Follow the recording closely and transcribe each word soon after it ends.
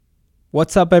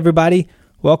What's up, everybody?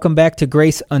 Welcome back to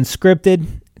Grace Unscripted.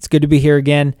 It's good to be here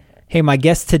again. Hey, my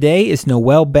guest today is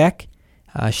Noelle Beck.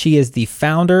 She is the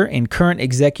founder and current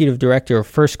executive director of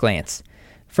First Glance.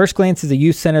 First Glance is a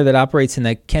youth center that operates in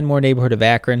the Kenmore neighborhood of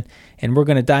Akron, and we're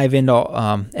going to dive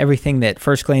into everything that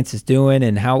First Glance is doing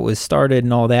and how it was started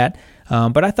and all that.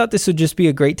 But I thought this would just be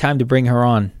a great time to bring her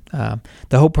on.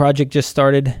 The Hope Project just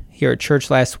started here at church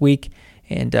last week,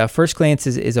 and First Glance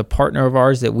is a partner of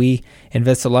ours that we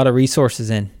invest a lot of resources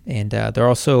in. And they're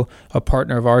also a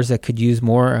partner of ours that could use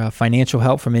more financial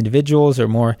help from individuals or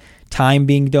more time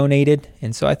being donated.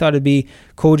 And so I thought it'd be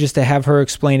cool just to have her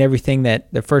explain everything that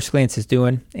First Glance is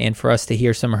doing and for us to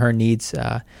hear some of her needs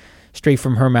straight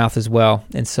from her mouth as well.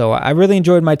 And so I really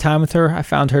enjoyed my time with her. I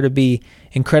found her to be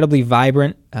incredibly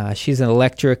vibrant. She's an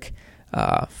electric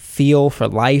feel for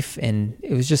life, and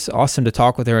it was just awesome to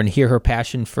talk with her and hear her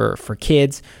passion for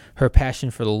kids, her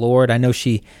passion for the Lord. I know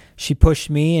she pushed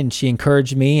me and she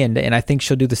encouraged me, and I think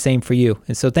she'll do the same for you.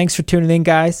 And so thanks for tuning in,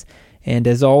 guys. And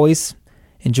as always,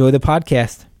 enjoy the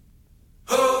podcast.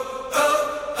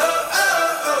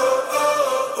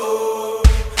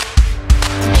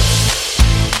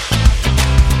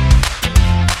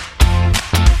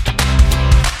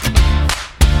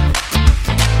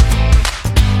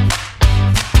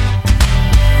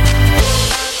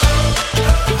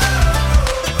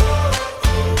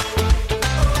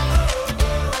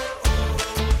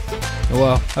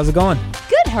 Well, how's it going?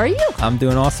 Good. How are you? I'm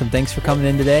doing awesome. Thanks for coming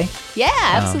in today. Yeah,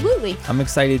 absolutely. I'm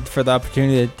excited for the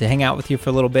opportunity to hang out with you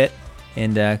for a little bit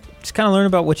and just kind of learn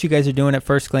about what you guys are doing at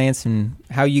First Glance and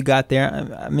how you got there.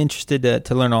 I'm interested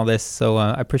to learn all this, so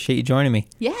I appreciate you joining me.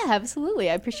 Yeah, absolutely.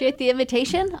 I appreciate the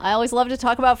invitation. I always love to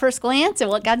talk about First Glance and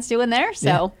what God's doing there.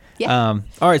 So, yeah.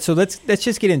 All right, so let's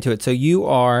just get into it. So you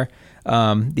are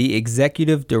the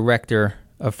executive director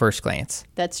of First Glance.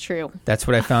 That's true. That's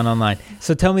what I found online.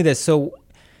 So tell me this. So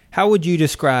how would you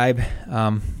describe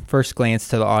First Glance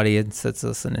to the audience that's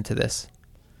listening to this?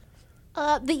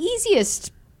 The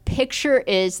easiest picture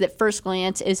is that First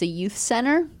Glance is a youth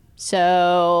center.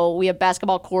 So we have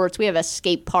basketball courts, we have a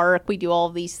skate park, we do all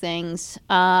of these things.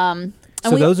 So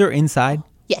those are inside?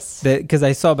 Yes. Because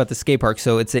I saw about the skate park.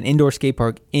 So it's an indoor skate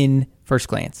park in First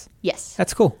Glance. Yes.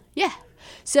 That's cool. Yeah.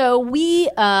 So we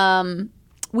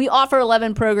offer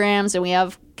 11 programs, and we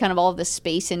have kind of all of this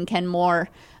space in Kenmore.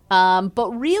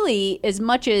 But really, as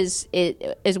much as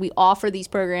we offer these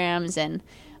programs, and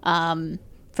from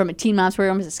a Teen Moms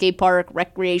program, to a skate park,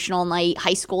 recreational night,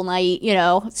 high school night,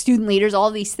 student leaders,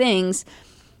 all these things,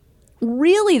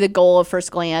 really the goal of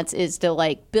First Glance is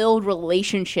to build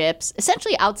relationships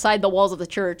essentially outside the walls of the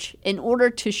church in order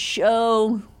to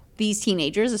show these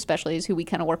teenagers, especially as who we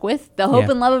kind of work with, the hope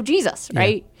and love of Jesus,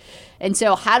 right? Yeah. And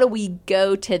so how do we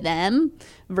go to them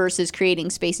versus creating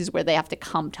spaces where they have to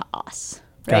come to us,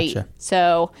 right? Gotcha.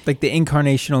 So the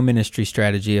incarnational ministry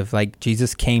strategy of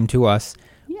Jesus came to us,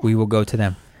 we will go to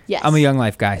them. Yes. I'm a Young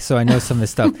Life guy, so I know some of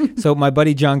this stuff. So my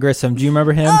buddy John Grissom, do you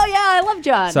remember him? Oh, yeah, I love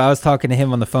John. So I was talking to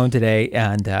him on the phone today,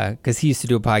 and because he used to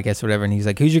do a podcast or whatever, and he's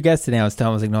like, who's your guest today? I was telling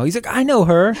him, I was like, no. He's like, I know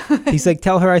her. He's like,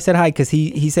 tell her I said hi, because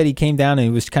he said he came down and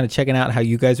he was kind of checking out how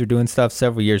you guys were doing stuff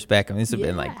several years back. I mean, this has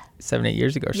been 7-8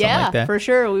 years ago or something like that. Yeah, for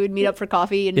sure. We would meet up for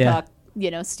coffee and talk,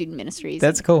 student ministries.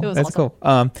 That's cool. That's awesome.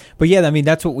 Cool. But yeah, I mean,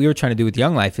 that's what we were trying to do with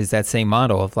Young Life, is that same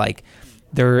model of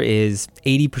there is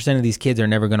 80% of these kids are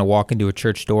never going to walk into a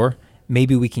church door.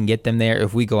 Maybe we can get them there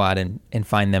if we go out and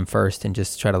find them first and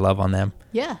just try to love on them.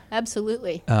 Yeah,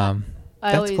 absolutely.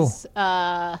 That's cool.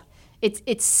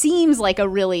 It seems like a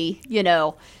really,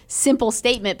 simple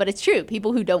statement, but it's true.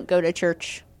 People who don't go to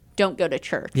church don't go to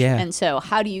church. Yeah. And so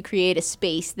how do you create a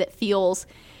space that feels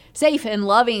safe and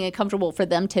loving and comfortable for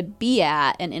them to be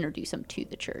at and introduce them to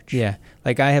the church? Yeah.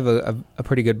 I have a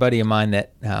pretty good buddy of mine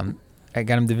that I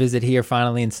got him to visit here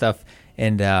finally and stuff.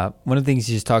 And one of the things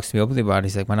he just talks to me openly about,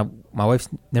 he's like, my wife's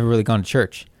never really gone to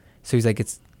church. So he's like,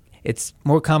 it's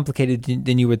more complicated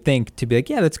than you would think to be like,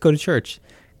 yeah, let's go to church.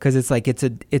 Because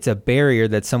it's a barrier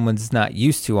that someone's not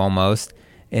used to almost.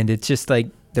 And it's just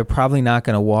they're probably not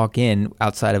going to walk in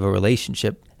outside of a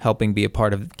relationship, helping be a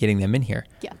part of getting them in here.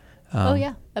 Yeah. Oh,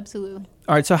 yeah, absolutely.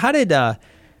 All right. So how did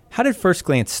First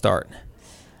Glance start?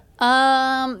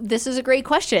 This is a great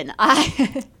question.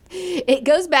 It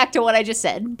goes back to what I just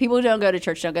said. People who don't go to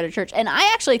church don't go to church. And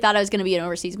I actually thought I was going to be an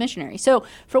overseas missionary. So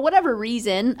for whatever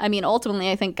reason,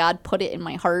 ultimately, I think God put it in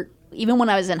my heart even when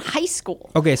I was in high school.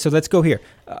 Okay, so let's go here.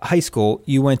 High school,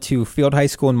 you went to Field High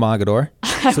School in Mogadore.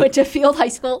 I went to Field High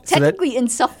School, technically in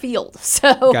Suffield.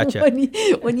 So gotcha.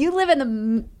 when you live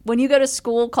when you go to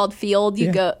school called Field,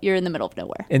 you're in the middle of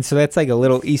nowhere. And so that's a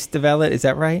little east of Ellett, is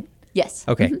that right? Yes.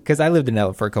 Okay, because I lived in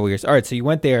Ellett for a couple years. All right, so you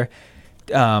went there.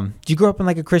 did you grow up in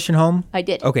like a Christian home? I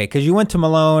did. Okay, because you went to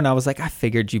Malone. I was like, I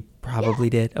figured you probably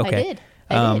did. Okay.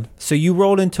 I did. So you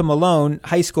rolled into Malone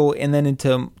High School and then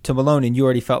into Malone, and you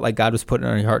already felt like God was putting it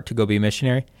on your heart to go be a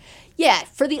missionary? Yeah,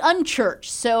 for the unchurched.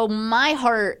 So my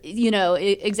heart,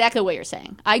 exactly what you're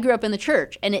saying. I grew up in the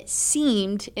church, and it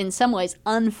seemed in some ways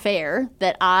unfair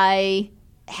that I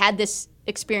had this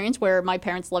experience where my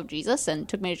parents loved Jesus and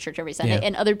took me to church every Sunday,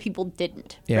 and other people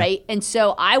didn't, right? And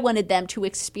so I wanted them to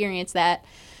experience that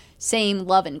same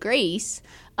love and grace.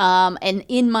 And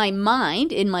in my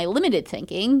mind, in my limited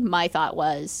thinking, my thought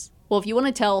was, well, if you want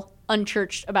to tell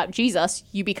unchurched about Jesus,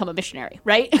 you become a missionary,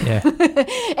 right? Yeah.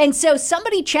 And so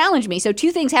somebody challenged me. So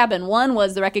two things happened. One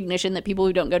was the recognition that people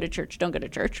who don't go to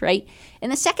church, right?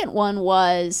 And the second one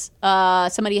was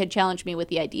somebody had challenged me with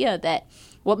the idea that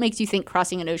what makes you think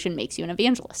crossing an ocean makes you an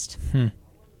evangelist?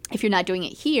 If you're not doing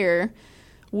it here,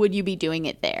 would you be doing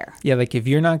it there? Yeah, like if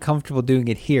you're not comfortable doing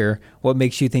it here, what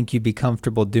makes you think you'd be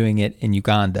comfortable doing it in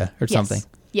Uganda or something?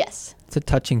 Yes. It's a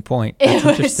touching point. That's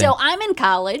interesting. So I'm in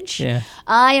college. Yeah.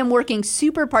 I am working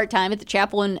super part-time at the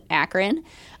chapel in Akron.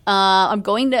 I'm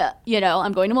going to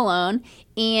Malone,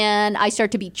 and I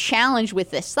start to be challenged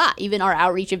with this thought. Even our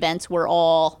outreach events were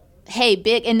all, hey,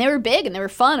 big, and they were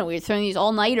fun, and we were throwing these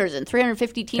all-nighters, and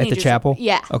 350 teenagers. At the chapel?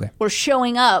 Yeah. Okay. Were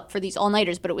showing up for these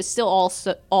all-nighters, but it was still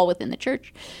all within the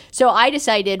church. So I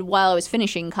decided while I was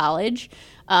finishing college,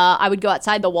 I would go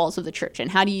outside the walls of the church. And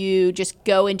how do you just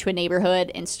go into a neighborhood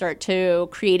and start to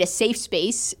create a safe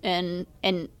space and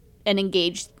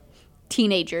engage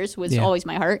teenagers was always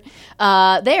my heart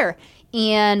there.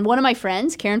 And one of my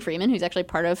friends, Karen Freeman, who's actually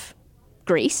part of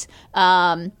Grace,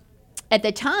 at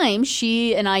the time,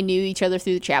 she and I knew each other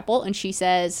through the chapel, and she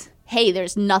says, hey,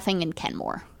 there's nothing in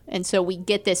Kenmore. And so we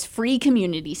get this free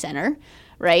community center,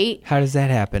 right? How does that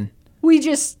happen? We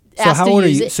just So asked how to old are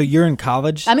use you? it. So you're in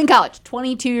college? I'm in college,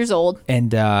 22 years old.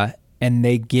 And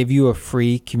they give you a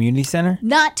free community center?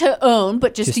 Not to own,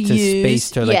 but just to use.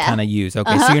 Space to kind of use.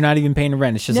 Okay, so you're not even paying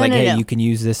rent. It's just No. you can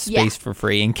use this space for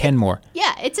free in Kenmore.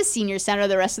 Yeah, it's a senior center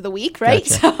the rest of the week, right?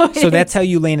 Gotcha. So that's how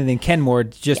you landed in Kenmore,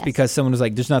 just Yes. because someone was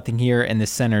like, there's nothing here and the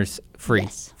center's free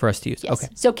for us to use. Yes. Okay.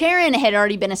 So Karen had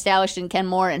already been established in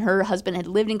Kenmore, and her husband had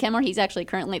lived in Kenmore. He's actually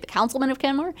currently the councilman of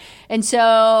Kenmore. And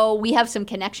so we have some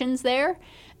connections there,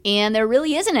 and there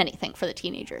really isn't anything for the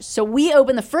teenagers. So we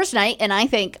open the first night, and I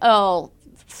think,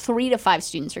 3 to 5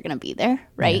 students are going to be there,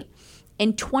 right? Yeah.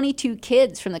 And 22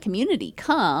 kids from the community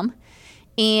come,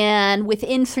 and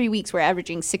within 3 weeks, we're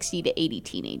averaging 60 to 80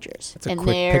 teenagers. That's a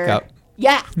quick pickup.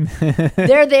 Yeah.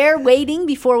 They're there waiting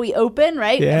before we open,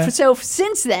 right? Yeah. So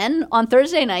since then, on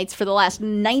Thursday nights for the last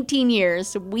 19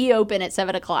 years, we open at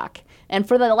 7 o'clock. And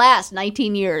for the last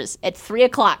 19 years, at 3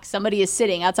 o'clock, somebody is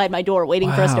sitting outside my door waiting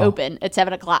for us to open at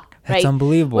 7 o'clock, right? That's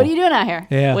unbelievable. What are you doing out here?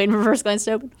 Yeah. Waiting for First Glance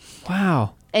to open?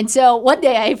 Wow. And so one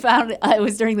day I found, it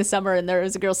was during the summer, and there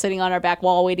was a girl sitting on our back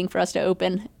wall waiting for us to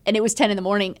open. And it was 10 in the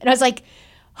morning. And I was like,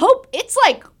 Hope, it's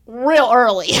like real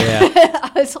early. Yeah.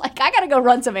 I was like, I got to go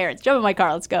run some errands. Jump in my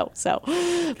car. Let's go. So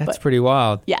that's pretty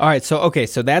wild. Yeah. All right. So, okay.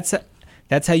 So that's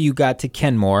how you got to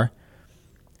Kenmore.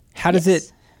 How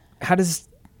does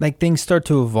things start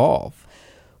to evolve?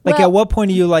 Like, at what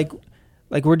point are you like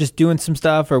we're just doing some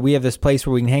stuff, or we have this place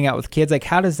where we can hang out with kids? Like,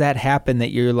 how does that happen that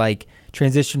you're like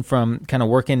transition from kind of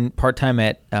working part-time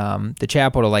at the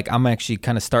chapel to like, I'm actually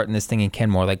kind of starting this thing in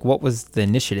Kenmore? Like, what was the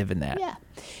initiative in that? Yeah.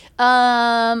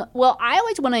 Well, I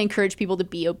always want to encourage people to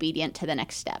be obedient to the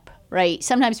next step, right?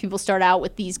 Sometimes people start out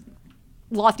with these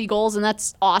lofty goals, and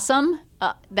that's awesome.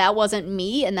 That wasn't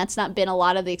me, and that's not been a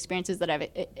lot of the experiences that I've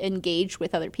engaged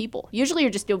with other people. Usually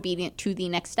you're just obedient to the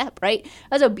next step, right?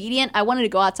 I was obedient. I wanted to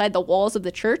go outside the walls of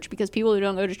the church because people who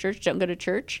don't go to church don't go to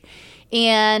church.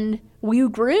 And we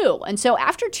grew. And so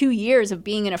after 2 years of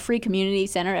being in a free community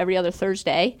center every other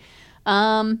Thursday,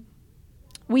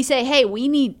 we say, hey, we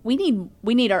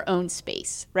need our own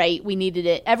space, right? We needed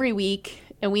it every week,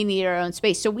 and we need our own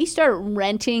space. So we started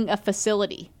renting a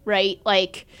facility, right?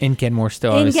 Like in Kenmore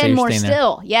still. In Kenmore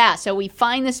still, yeah. So we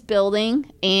find this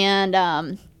building, and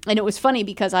it was funny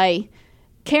because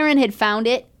Karen had found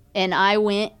it, and I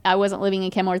went. I wasn't living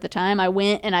in Kenmore at the time. I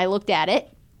went and I looked at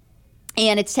it,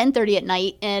 and it's 10:30 at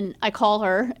night, and I call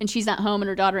her, and she's not home, and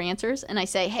her daughter answers, and I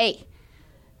say, hey,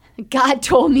 God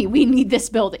told me we need this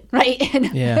building, right?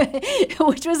 And yeah.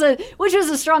 which was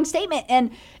a strong statement,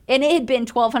 and it had been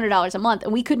 $1,200 a month,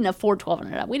 and we couldn't afford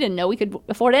 $1,200. We didn't know we could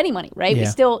afford any money, right? Yeah. We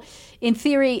still, in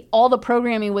theory, all the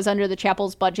programming was under the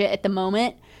chapel's budget at the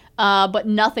moment, but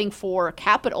nothing for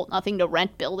capital, nothing to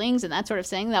rent buildings and that sort of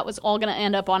thing. That was all going to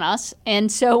end up on us, and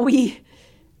so we.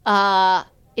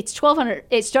 It's $1,200.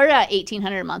 It started at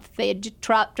 $1,800 a month. They had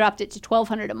dropped it to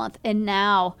 $1,200 a month, and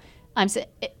now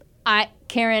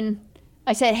Karen,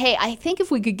 I said, hey, I think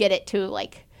if we could get it to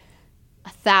like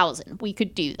 1,000, we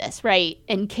could do this, right?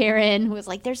 And Karen was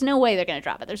like, there's no way they're going to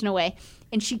drop it. There's no way.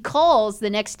 And she calls the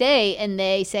next day and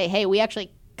they say, hey, we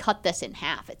actually cut this in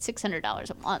half at $600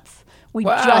 a month. We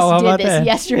just did this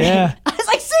yesterday. Yeah. I was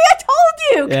like, see, I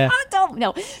told you. Yeah.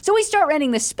 No. So we start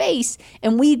renting the space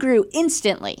and we grew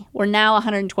instantly. We're now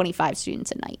 125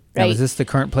 students a night, right? Now, is this the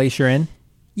current place you're in?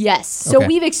 Yes. So Okay.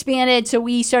 we've expanded. So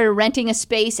we started renting a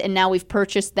space and now we've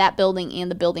purchased that building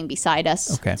and the building beside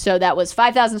us. Okay. So that was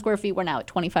 5,000 square feet. We're now at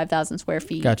 25,000 square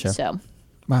feet. Gotcha. So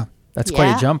Wow. That's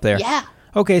quite a jump there. Yeah.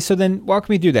 Okay, so then walk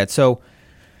me through that. So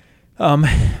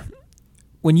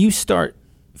when you start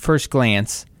First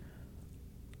Glance,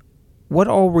 what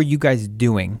all were you guys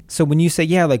doing? So when you say,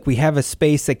 yeah, like we have a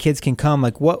space that kids can come,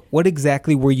 like what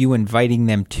exactly were you inviting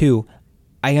them to?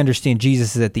 I understand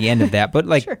Jesus is at the end of that, but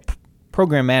like Sure.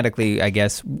 programmatically, I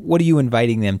guess, what are you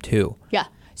inviting them to? Yeah.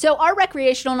 So our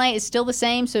recreational night is still the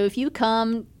same. So if you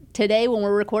come today when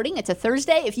we're recording, it's a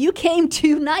Thursday. If you came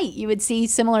tonight, you would see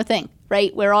similar thing,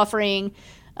 right? We're offering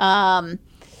a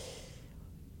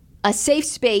safe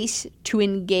space to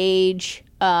engage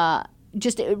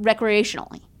just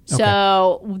recreationally.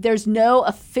 So there's no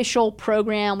official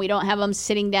program. We don't have them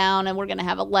sitting down and we're going to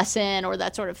have a lesson or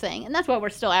that sort of thing. And that's why we're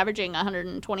still averaging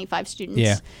 125 students.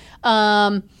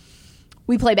 Yeah.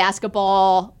 We play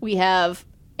basketball. We have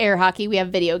air hockey. We have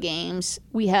video games.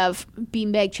 We have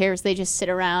beanbag chairs. They just sit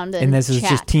around and And this is chat.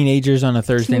 just teenagers on a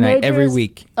Thursday night every Teenagers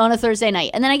week. On a Thursday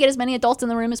night. And then I get as many adults in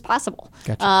the room as possible.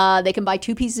 Gotcha. They can buy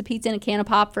 2 pieces of pizza and a can of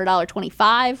pop for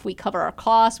 $1.25. We cover our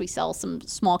costs. We sell some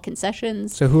small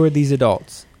concessions. So who are these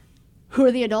adults? Who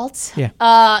are the adults?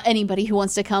 Yeah. Anybody who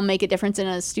wants to come make a difference in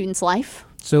a student's life.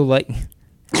 So like,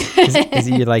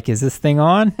 is this thing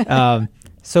on?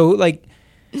 So like,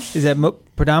 is that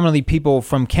predominantly people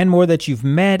from Kenmore that you've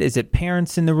met? Is it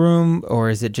parents in the room, or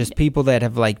is it just people that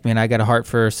have like, man, I got a heart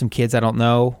for some kids I don't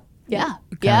know? Yeah.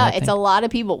 Kinda It's thing. a lot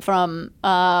of people from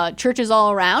churches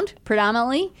all around,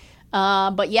 predominantly.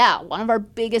 But yeah, one of our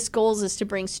biggest goals is to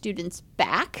bring students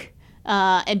back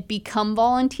and become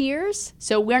volunteers.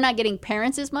 So we're not getting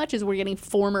parents as much as we're getting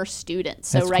former students.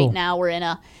 So That's right cool. now we're in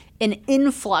an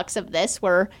influx of this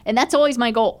and that's always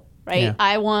my goal, right? Yeah.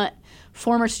 I want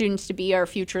former students to be our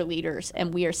future leaders,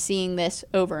 and we are seeing this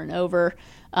over and over.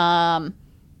 And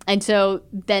so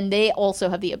then they also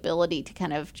have the ability to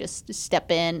kind of just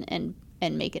step in and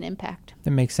make an impact.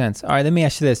 That makes sense. All right, let me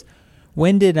ask you this: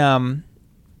 when did so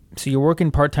you're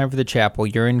working part-time for the chapel,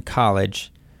 you're in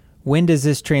college. When does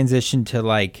this transition to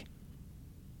like,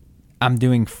 I'm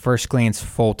doing First Glance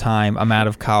full-time, I'm out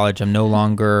of college, I'm no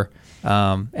longer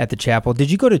at the chapel? Did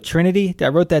you go to Trinity? I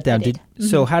wrote that down. I did.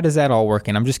 So how does that all work?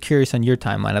 And I'm just curious on your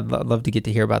timeline. I'd love to get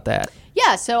to hear about that.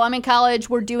 Yeah, so I'm in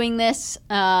college. We're doing this,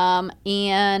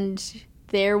 and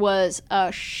there was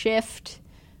a shift.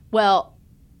 Well,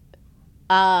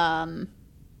 now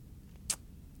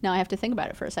I have to think about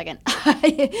it for a second.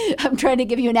 I'm trying to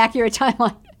give you an accurate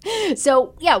timeline.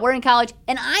 So, yeah, we're in college,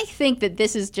 and I think that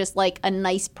this is just like a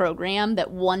nice program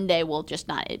that one day will just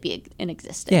not be in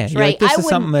existence. Yeah, you're right? like, this I is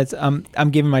something that's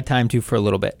I'm giving my time to for a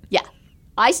little bit. Yeah.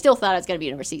 I still thought I was going to be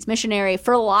an overseas missionary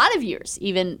for a lot of years,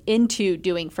 even into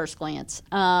doing First Glance.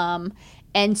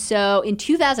 And so in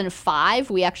 2005,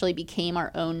 we actually became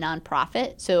our own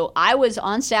nonprofit. So I was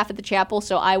on staff at the chapel.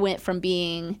 So I went from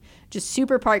being just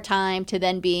super part-time to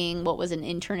then being what was an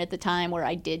intern at the time, where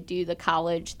I did do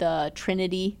the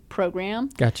Trinity program.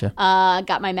 Gotcha.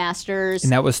 Got my master's.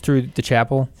 And that was through the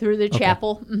chapel? Through the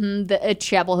chapel. The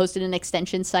chapel hosted an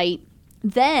extension site.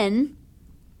 Then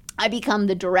I become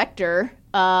the director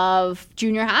of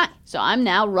junior high. So I'm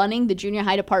now running the junior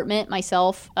high department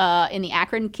myself in the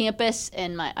Akron campus,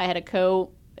 and I had a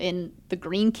co in the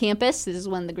Green campus. This is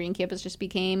when the Green campus just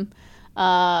became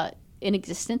in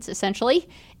existence, essentially.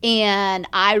 And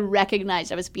I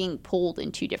recognized I was being pulled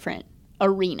in 2 different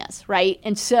arenas, right?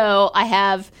 And so I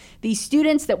have these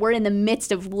students that were in the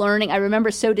midst of learning. I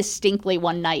remember so distinctly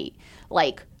one night,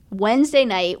 like Wednesday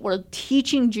night, we're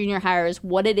teaching junior hires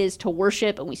what it is to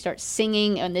worship, and we start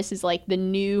singing, and this is like the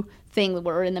new thing that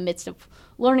we're in the midst of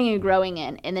learning and growing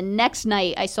in. And the next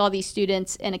night, I saw these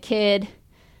students, and a kid,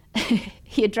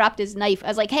 he had dropped his knife. I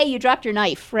was like, hey, you dropped your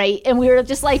knife, right? And we were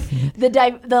just like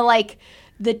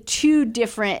the 2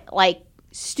 different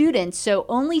students. So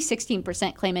only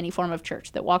 16% claim any form of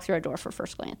church that walk through our door for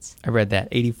First Glance. I read that.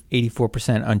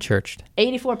 84% unchurched.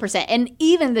 84%. And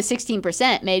even the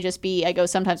 16% may just be, I go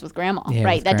sometimes with grandma, Yeah,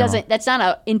 right? with grandma. That's not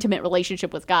an intimate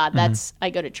relationship with God. That's, I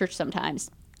go to church sometimes.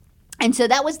 And so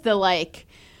that was the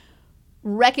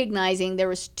recognizing there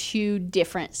was 2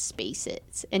 different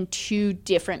spaces and 2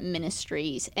 different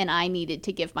ministries, and I needed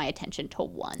to give my attention to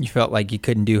one. You felt like you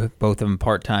couldn't do both of them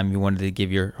part-time. You wanted to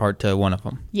give your heart to one of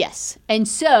them. Yes. And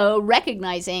so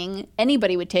recognizing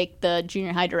anybody would take the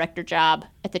junior high director job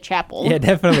at the chapel. Yeah,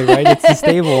 definitely, right? It's the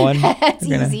stable one. That's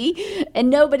easy. And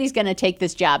nobody's going to take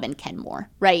this job in Kenmore,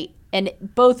 right? And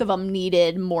both of them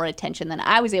needed more attention than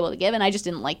I was able to give, and I just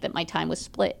didn't like that my time was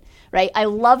split. Right. I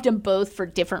loved them both for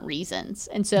different reasons.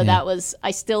 And so that was,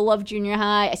 I still love junior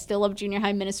high. I still love junior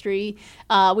high ministry,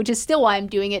 which is still why I'm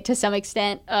doing it to some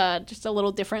extent, just a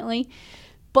little differently.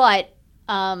 But,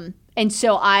 and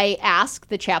so I asked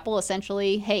the chapel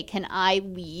essentially, hey, can I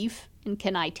leave and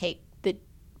can I take the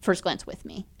First Glance with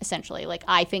me? Essentially, like,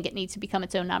 I think it needs to become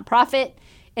its own nonprofit.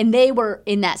 And they were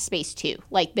in that space too.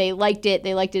 Like, they liked it.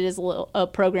 They liked it as a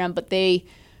program, but they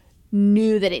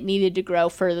knew that it needed to grow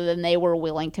further than they were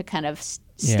willing to kind of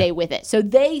stay with it. So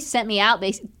they sent me out.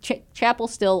 Chapel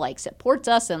still like supports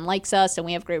us and likes us, and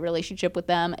we have a great relationship with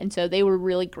them. And so they were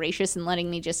really gracious in letting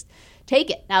me just take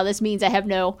it. Now this means I have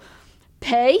no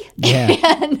pay.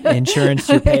 Yeah. Insurance,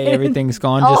 your pay, everything's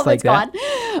gone just like that.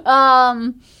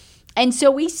 Gone. And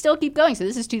so we still keep going. So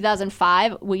this is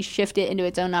 2005. We shift it into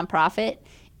its own nonprofit.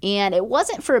 And it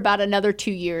wasn't for about another 2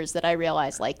 years that I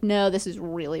realized, like, no, this is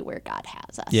really where God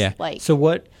has us. Yeah. Like, so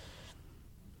what?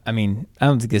 I mean, I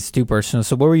don't think it's too personal.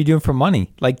 So what were you doing for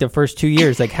money? Like the first 2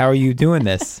 years, like how are you doing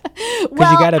this?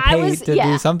 Because you got to pay to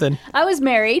do something. I was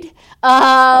married.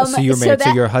 So you're married.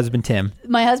 So your husband Tim.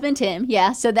 My husband Tim.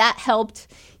 Yeah. So that helped.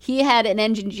 He had an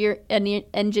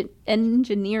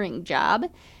engineering job.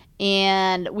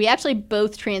 And we actually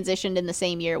both transitioned in the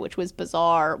same year, which was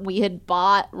bizarre. We had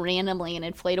bought randomly an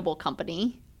inflatable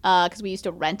company because we used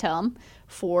to rent them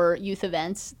for youth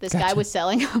events. This guy was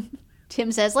selling them.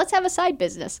 Tim says, let's have a side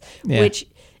business, which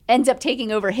ends up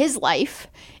taking over his life.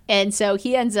 And so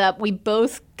we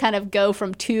both kind of go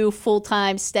from 2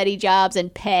 full-time steady jobs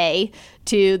and pay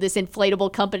to this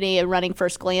inflatable company and running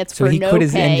First Glance for no pay. So he quit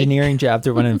his engineering job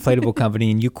to run an inflatable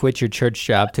company, and you quit your church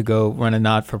job to go run a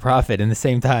not-for-profit in the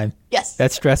same time. Yes.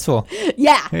 That's stressful.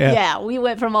 Yeah. We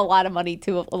went from a lot of money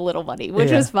to a little money,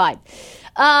 which was fine.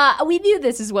 We knew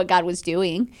this is what God was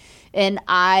doing, and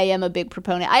I am a big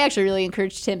proponent. I actually really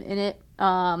encouraged him in it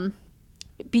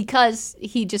because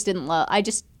he just didn't love. I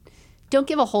just don't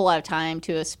give a whole lot of time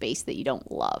to a space that you don't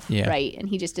love, right? And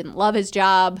he just didn't love his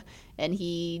job, and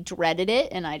he dreaded it,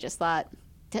 and I just thought,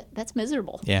 that's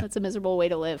miserable. Yeah. That's a miserable way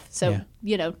to live. So,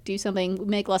 do something,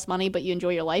 make less money, but you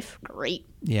enjoy your life, great.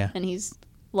 Yeah. And he's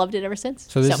loved it ever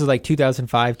since. So this is like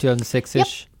 2005,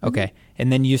 2006-ish? Yep. Okay. Mm-hmm.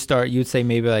 And then you'd say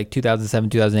maybe like 2007,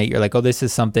 2008, you're like, oh, this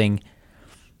is something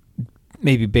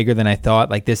maybe bigger than I thought.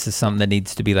 Like this is something that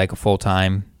needs to be like a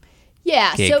full-time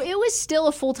gig. So it was still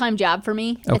a full-time job for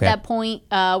me at that point.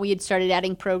 We had started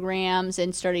adding programs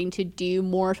and starting to do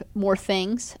more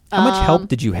things. How much help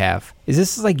did you have? Is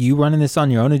this like you running this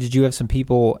on your own, or did you have some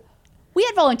people? We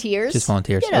had volunteers. Just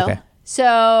volunteers, okay.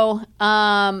 So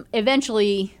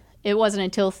eventually, it wasn't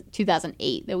until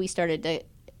 2008 that we started to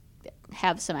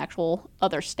have some actual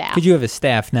other staff. Could you have a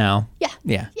staff now?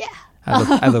 Yeah.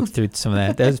 I looked through some of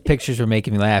that. Those pictures were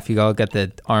making me laugh. You all got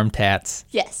the arm tats.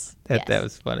 Yes. That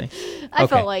was funny. I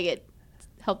felt like it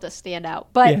helped us stand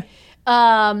out. But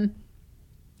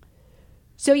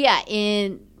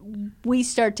we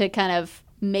start to kind of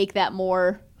make that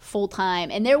more full time.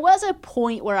 And there was a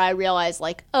point where I realized,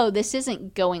 like, oh, this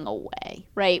isn't going away,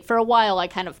 right? For a while, I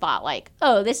kind of thought, like,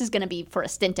 oh, this is going to be for a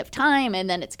stint of time, and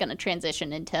then it's going to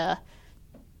transition into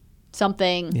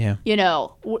something,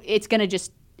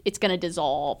 it's going to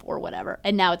dissolve or whatever.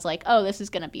 And now it's like, oh, this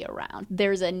is going to be around.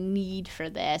 There's a need for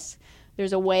this.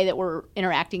 There's a way that we're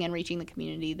interacting and reaching the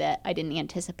community that I didn't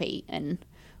anticipate, and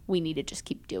we need to just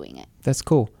keep doing it. That's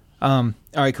cool. All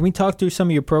right, can we talk through some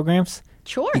of your programs?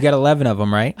 Sure. You got 11 of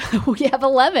them, right? We have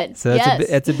 11. So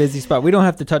that's a busy spot. We don't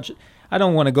have to touch. I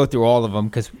don't want to go through all of them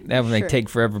because that would take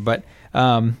forever. But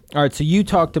all right, so you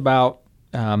talked about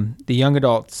the young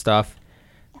adult stuff.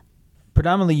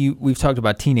 Predominantly, we've talked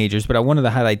about teenagers, but I wanted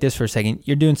to highlight this for a second.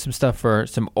 You're doing some stuff for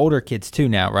some older kids too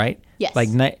now, right? Yes. Like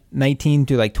 19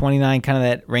 to like 29, kind of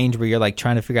that range where you're like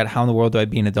trying to figure out how in the world do I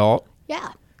be an adult? Yeah.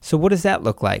 So what does that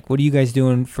look like? What are you guys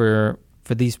doing for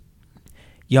these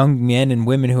young men and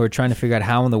women who are trying to figure out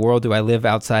how in the world do I live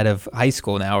outside of high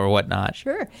school now or whatnot?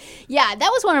 Sure. Yeah, that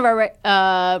was one of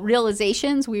our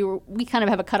realizations. We kind of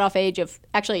have a cutoff age of,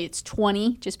 actually it's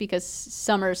 20, just because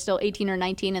some are still 18 or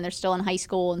 19 and they're still in high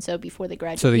school, and so before they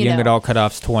graduate. So the young adult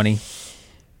cutoff's 20?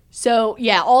 So,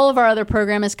 yeah, all of our other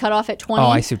program is cut off at 20. Oh,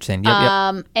 I see what you're saying.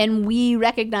 Yep. And we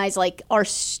recognize, like, our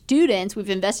students, we've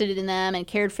invested in them and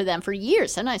cared for them for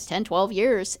years, sometimes 10, 12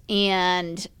 years.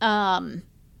 And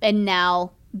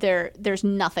now there's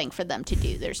nothing for them to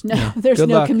do. There's no Good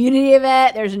luck. community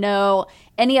event. There's no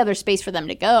any other space for them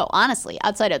to go, honestly,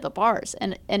 outside of the bars.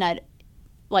 And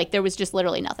there was just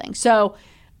literally nothing. So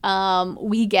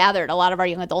we gathered a lot of our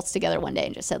young adults together one day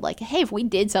and just said, like, hey, if we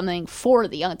did something for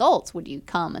the young adults, would you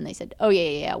come? And they said, oh,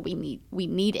 yeah, we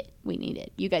need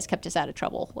it. You guys kept us out of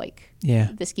trouble. Like,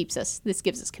 this gives us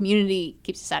community,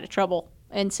 keeps us out of trouble.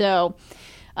 And so,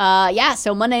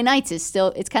 so Monday nights it's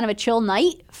kind of a chill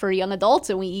night for young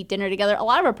adults, and we eat dinner together. A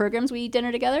lot of our programs, we eat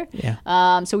dinner together.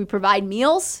 Yeah. So we provide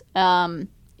meals, and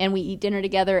we eat dinner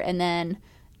together, and then,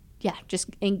 just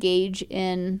engage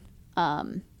in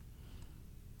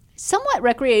somewhat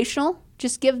recreational.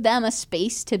 Just give them a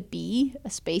space to be,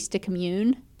 a space to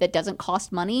commune that doesn't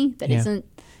cost money, that isn't,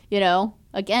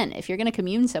 again, if you're going to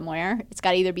commune somewhere, it's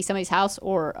got to either be somebody's house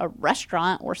or a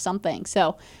restaurant or something.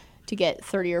 So to get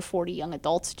 30 or 40 young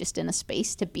adults just in a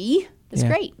space to be is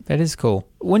great. That is cool.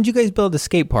 When did you guys build the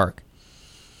skate park?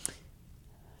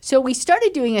 So we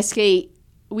started doing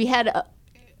we had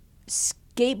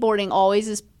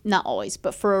skateboarding not always,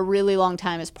 but for a really long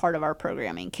time as part of our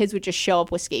programming. Kids would just show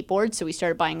up with skateboards, so we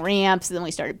started buying ramps, and then we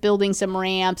started building some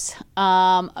ramps.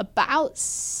 About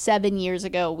 7 years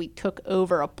ago, we took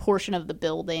over a portion of the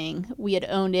building. We had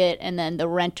owned it, and then the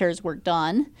renters were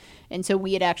done, and so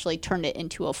we had actually turned it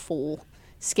into a full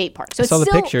skate park. So I saw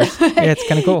the pictures. Yeah, it's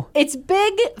kind of cool. It's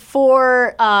big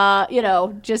for,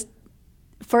 just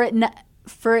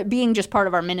for it being just part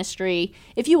of our ministry.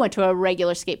 If you went to a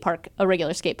regular skate park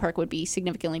would be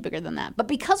significantly bigger than that. But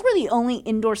because we're the only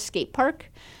indoor skate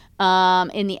park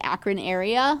in the Akron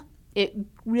area, it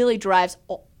really drives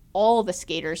all the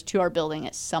skaters to our building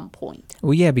at some point.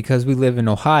 Well, yeah, because we live in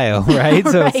Ohio, right?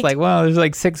 So Right. It's like, well, there's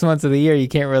like 6 months of the year you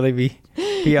can't really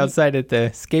be outside at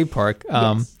the skate park.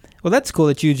 Yes. Well, that's cool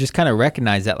that you just kind of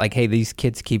recognize that, like, hey, these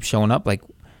kids keep showing up. Like,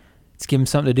 let's give them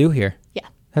something to do here. Yeah.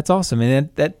 That's awesome. And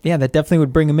that definitely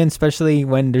would bring them in, especially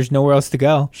when there's nowhere else to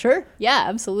go. Sure. Yeah,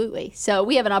 absolutely. So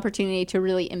we have an opportunity to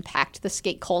really impact the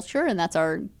skate culture, and that's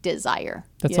our desire.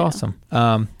 That's awesome.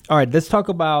 All right, let's talk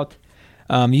about,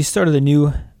 you started a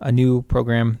new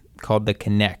program called the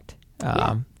Connect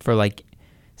for, like,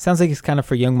 sounds like it's kind of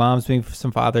for young moms, maybe for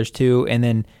some fathers too. And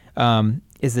then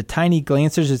is the Tiny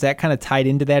Glancers, is that kind of tied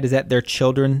into that? Is that their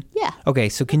children? Yeah. Okay,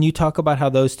 so can you talk about how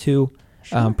those two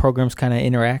programs kind of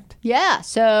interact? Yeah,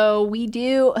 so we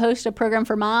do host a program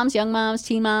for moms, young moms,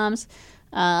 teen moms.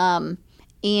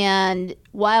 And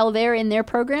while they're in their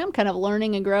program, kind of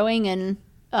learning and growing and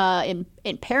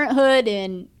in parenthood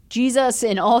and Jesus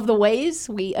in all of the ways,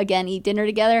 we, again, eat dinner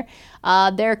together.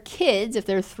 Their kids, if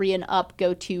they're 3 and up,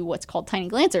 go to what's called Tiny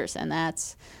Glancers, and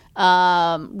that's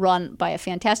run by a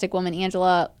fantastic woman,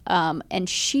 Angela, and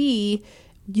she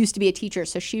used to be a teacher,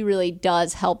 so she really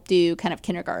does help do kind of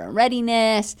kindergarten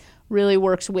readiness, really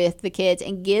works with the kids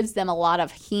and gives them a lot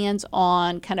of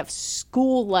hands-on kind of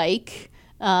school-like,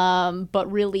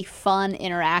 but really fun,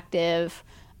 interactive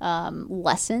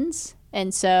lessons.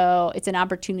 And so it's an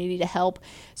opportunity to help.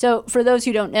 So for those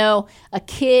who don't know, a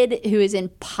kid who is in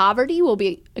poverty will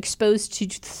be exposed to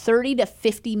 30 to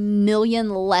 50 million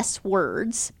less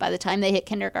words by the time they hit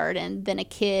kindergarten than a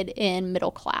kid in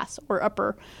middle class or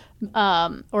upper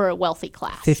or a wealthy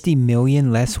class. 50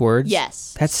 million less words?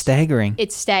 Yes. That's staggering.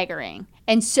 It's staggering.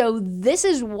 And so this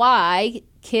is why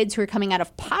kids who are coming out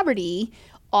of poverty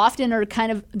often are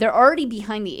they're already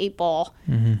behind the 8 ball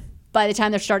by the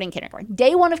time they're starting kindergarten.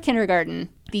 Day 1 of kindergarten,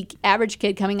 the average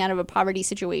kid coming out of a poverty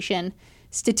situation,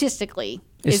 statistically,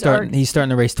 he's starting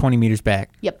to race 20 meters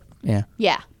back. Yep. Yeah.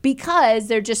 Yeah. Because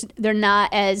they're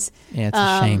not as... Yeah, it's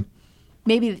a shame.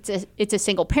 Maybe it's a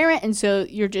single parent, and so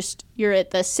you're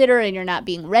at the sitter and you're not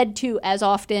being read to as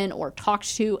often or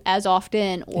talked to as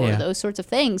often or those sorts of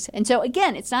things. And so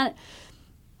again, it's not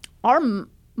our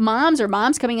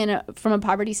moms coming in from a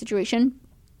poverty situation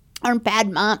aren't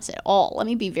bad moms at all. Let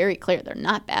me be very clear. They're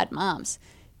not bad moms.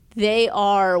 They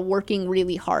are working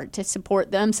really hard to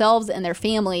support themselves and their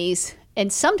families.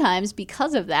 And sometimes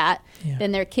because of that,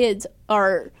 then their kids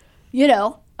are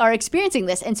experiencing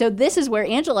this. And so this is where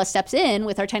Angela steps in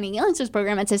with our Tiny Glancers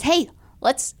program and says, hey,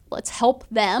 let's help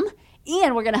them.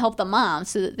 And we're going to help the moms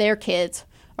so that their kids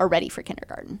are ready for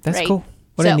kindergarten. That's cool.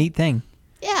 What a neat thing.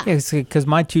 Yeah. Because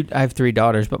I have 3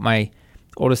 daughters, but my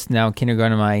oldest now in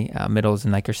kindergarten, my middle is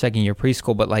in like her second year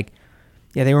preschool. But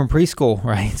they were in preschool,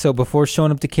 right? So before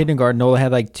showing up to kindergarten, Nola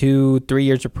had like 2-3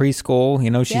 years of preschool.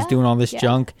 She's doing all this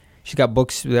junk. she's got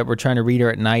books that we're trying to read her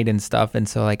at night and stuff. And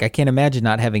so like I can't imagine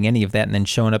not having any of that and then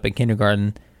showing up at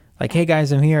kindergarten like, hey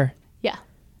guys, I'm here. Yeah.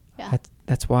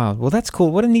 That's wild. Well, that's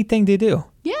cool. What a neat thing to do.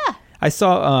 Yeah. I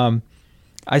saw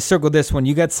I circled this one.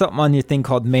 You got something on your thing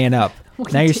called Man Up.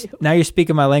 Now you're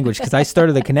speaking my language because I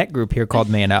started a Connect group here called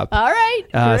Man Up. All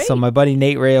right. So my buddy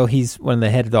Nate Rayo, he's one of the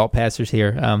head adult pastors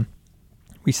here.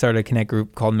 We started a Connect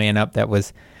group called Man Up that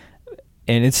was,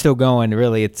 and it's still going.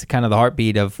 Really, it's kind of the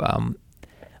heartbeat of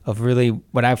really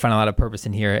what I find a lot of purpose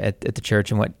in here at the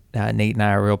church and what Nate and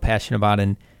I are real passionate about.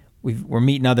 And we're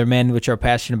meeting other men which are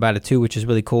passionate about it too, which is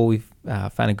really cool. We've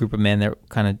found a group of men that are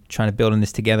kind of trying to build in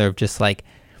this together of just like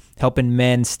helping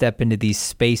men step into these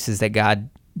spaces that God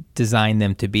designed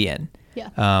them to be in.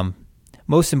 Yeah.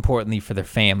 Most importantly for their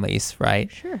families,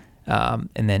 right? Sure.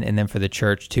 And then for the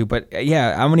church too. But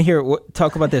yeah, I want to hear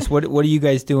talk about this. What are you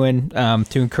guys doing to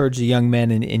encourage the young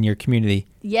men in your community?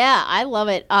 Yeah, I love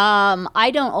it.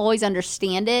 I don't always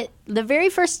understand it. The very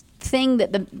first thing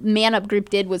that the Man Up group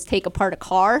did was take apart a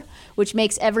car, which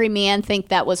makes every man think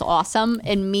that was awesome,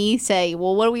 and me say,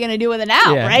 well, what are we going to do with it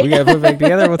now, right? We got to put it back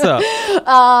together. What's up?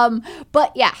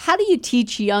 But yeah, how do you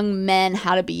teach young men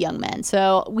how to be young men?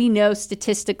 So we know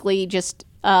statistically just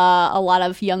a lot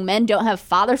of young men don't have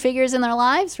father figures in their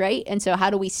lives, right? And so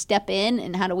how do we step in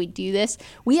and how do we do this?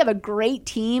 We have a great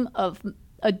team of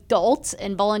adults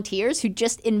and volunteers who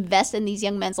just invest in these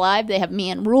young men's lives. They have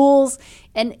man rules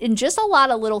and just a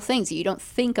lot of little things that you don't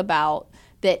think about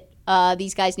that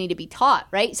these guys need to be taught,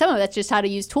 right? Some of that's just how to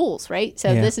use tools, right?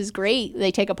 So This is great.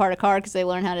 They take apart a car because they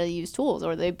learn how to use tools,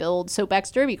 or they build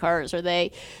soapbox derby cars, or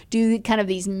they do kind of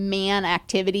these man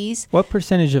activities. What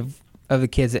percentage of the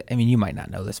kids, I mean, you might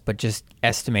not know this, but just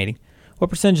estimating,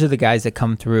 what percentage of the guys that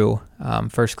come through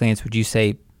First Glance would you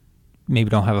say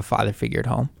maybe don't have a father figure at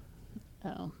home?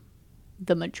 Oh,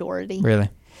 the majority. Really?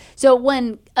 So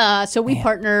when we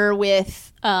partner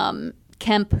with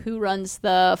Kemp, who runs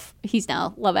he's now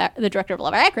the director of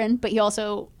Love Akron, but he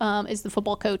also is the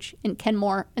football coach in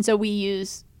Kenmore, and so we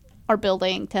use our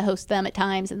building to host them at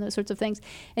times and those sorts of things.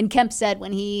 And Kemp said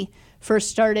when he first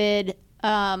started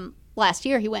last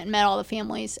year, he went and met all the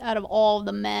families. Out of all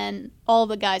the men, all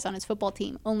the guys on his football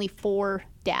team, only 4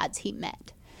 dads he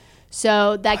met.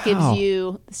 So that gives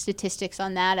you the statistics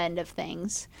on that end of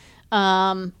things.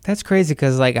 That's crazy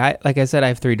because like I said, I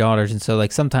have 3 daughters, and so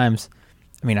like sometimes,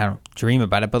 I mean, I don't dream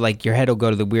about it, but like your head will go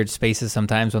to the weird spaces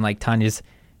sometimes when like Tanya's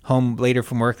home later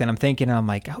from work. Then I'm thinking, I'm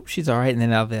like, I hope she's all right, and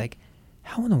then I'll be like,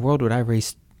 how in the world would I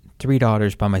raise 3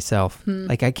 daughters by myself?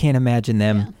 Like I can't imagine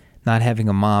them not having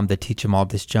a mom to teach them all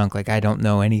this junk. Like I don't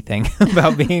know anything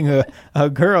about being a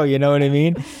girl, you know what I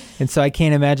mean? And so I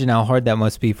can't imagine how hard that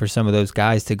must be for some of those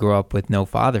guys to grow up with no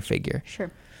father figure. Sure.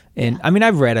 And I mean,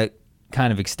 I've read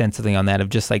kind of extensively on that of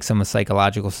just like some of the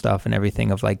psychological stuff and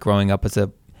everything of like growing up as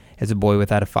a boy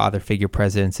without a father figure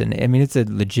presence. And I mean, it's a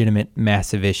legitimate,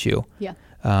 massive issue. Yeah.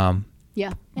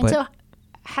 Yeah. And so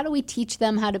how do we teach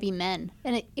them how to be men?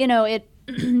 And it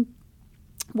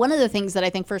one of the things that I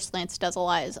think First Glance does a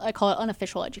lot is I call it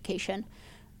unofficial education,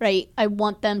 right? I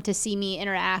want them to see me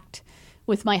interact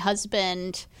with my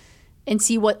husband and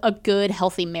see what a good,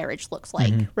 healthy marriage looks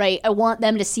like, right? I want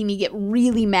them to see me get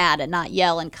really mad and not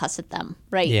yell and cuss at them,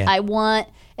 right? Yeah.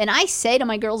 And I say to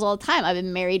my girls all the time, I've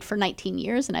been married for 19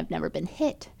 years and I've never been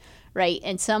hit, right?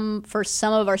 And for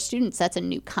some of our students, that's a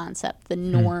new concept. The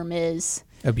norm is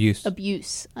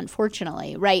abuse,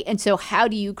 unfortunately, right? And so how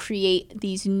do you create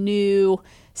these new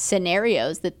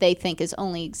scenarios that they think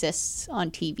only exists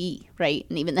on TV, right?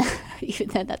 And even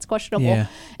then that's questionable. Yeah.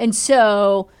 And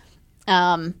so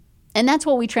and that's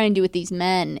what we try and do with these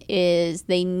men is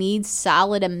they need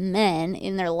solid men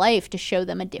in their life to show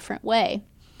them a different way.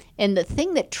 And the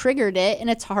thing that triggered it, and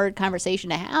it's a hard conversation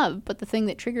to have, but the thing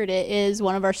that triggered it is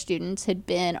one of our students had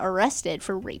been arrested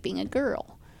for raping a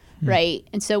girl, right?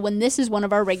 And so when this is one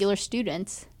of our regular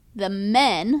students, the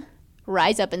men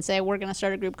rise up and say, we're going to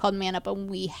start a group called Man Up, and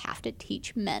we have to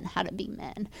teach men how to be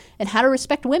men and how to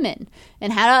respect women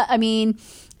and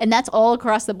and that's all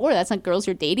across the board. That's not girls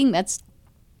you're dating. That's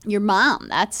your mom.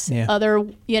 That's other,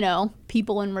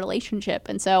 people in relationship.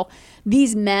 And so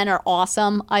these men are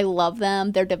awesome. I love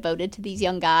them. They're devoted to these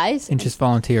young guys. And just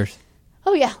volunteers.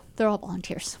 Oh, yeah. They're all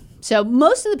volunteers. So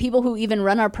most of the people who even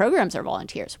run our programs are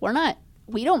volunteers.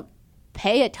 We don't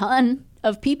pay a ton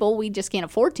of people. We just can't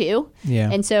afford to.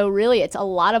 Yeah. And so really it's a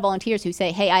lot of volunteers who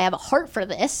say, hey, I have a heart for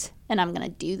this and I'm going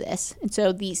to do this. And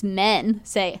so these men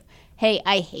say, hey,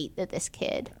 I hate that this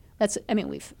kid,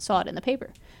 we saw it in the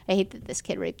paper. I hate that this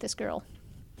kid raped this girl.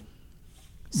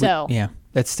 So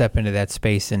let's step into that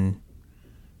space and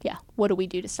what do we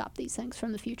do to stop these things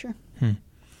from the future?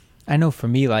 I know for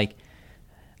me, like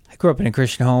I grew up in a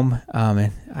Christian home,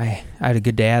 and I had a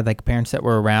good dad, like parents that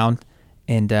were around,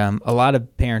 and a lot of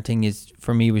parenting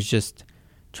for me was just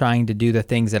trying to do the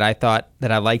things that I thought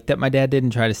that I liked that my dad did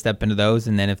and try to step into those,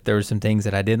 and then if there were some things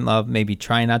that I didn't love, maybe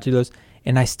try not to do those,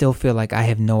 and I still feel like I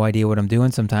have no idea what I'm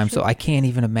doing sometimes, so I can't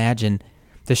even imagine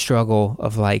the struggle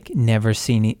of like never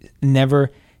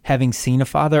having seen a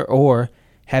father or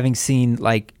having seen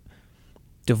like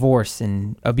divorce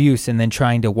and abuse and then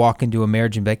trying to walk into a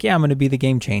marriage and be like, yeah, I'm going to be the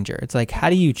game changer. It's like, how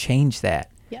do you change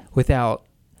that without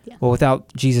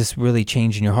Jesus really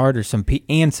changing your heart or some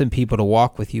people to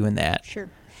walk with you in that? Sure.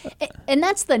 And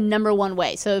that's the number one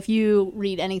way. So if you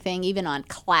read anything, even on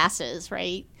classes,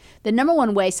 right, the number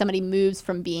one way somebody moves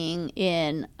from being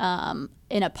in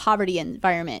a poverty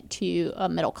environment to a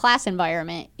middle class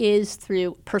environment is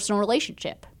through personal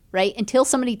relationship, right? Until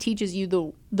somebody teaches you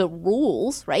the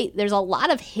rules, right? There's a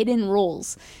lot of hidden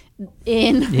rules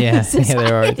in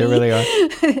society. There really are.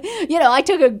 I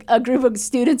took a group of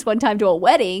students one time to a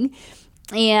wedding,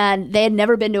 and they had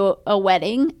never been to a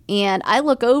wedding. And I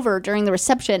look over during the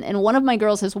reception, and one of my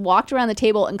girls has walked around the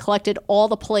table and collected all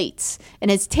the plates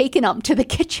and has taken them to the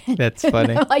kitchen. That's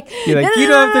funny. You're like, you don't have to do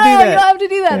that. You don't have to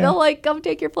do that. Yeah. They'll like, come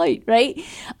take your plate, right?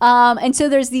 And so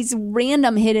there's these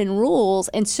random hidden rules.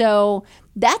 And so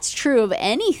that's true of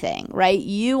anything, right?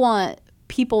 You want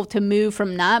people to move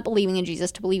from not believing in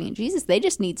Jesus to believing in Jesus. They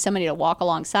just need somebody to walk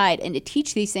alongside and to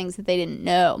teach these things that they didn't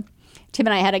know. Tim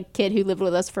and I had a kid who lived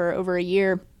with us for over a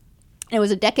year. It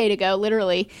was a decade ago,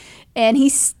 literally. And he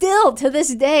still, to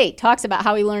this day, talks about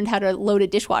how he learned how to load a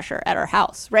dishwasher at our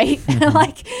house, right? And I'm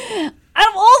like, out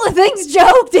of all the things,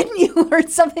 Joe, didn't you learn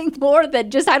something more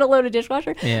than just how to load a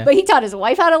dishwasher? Yeah. But he taught his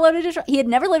wife how to load a dishwasher. He had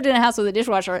never lived in a house with a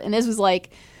dishwasher. And this was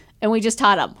like, and we just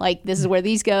taught him, like, this is where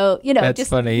these go. That's just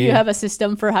funny. You have a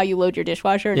system for how you load your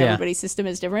dishwasher, and everybody's system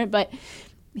is different. But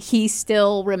he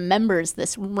still remembers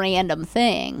this random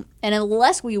thing. And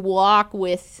unless we walk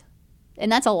with,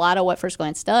 and that's a lot of what First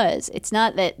Glance does, it's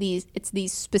not that it's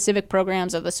these specific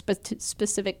programs of a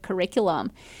specific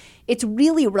curriculum. It's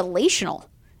really relational.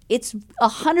 It's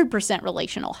 100%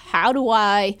 relational. How do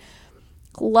I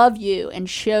love you and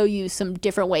show you some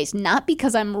different ways? Not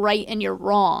because I'm right and you're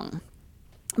wrong,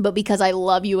 but because I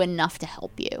love you enough to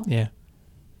help you. Yeah.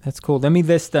 That's cool. Let me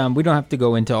list, we don't have to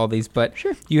go into all these, but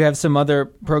sure. You have some other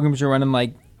programs you're running,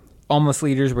 like Almost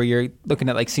Leaders, where you're looking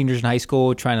at like seniors in high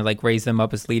school, trying to like raise them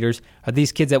up as leaders. Are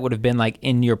these kids that would have been like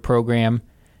in your program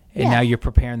and now you're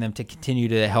preparing them to continue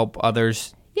to help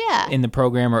others in the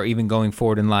program or even going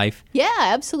forward in life? Yeah,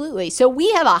 absolutely. So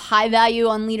we have a high value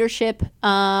on leadership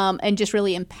and just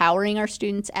really empowering our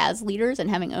students as leaders and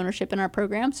having ownership in our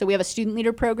program. So we have a student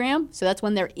leader program. So that's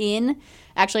when they're in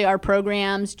actually our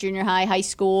programs, junior high, high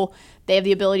school. They have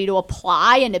the ability to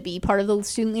apply and to be part of the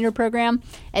student leader program.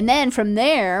 And then from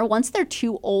there, once they're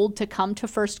too old to come to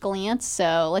First Glance,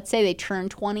 so let's say they turn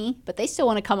 20, but they still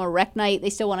want to come a rec night, they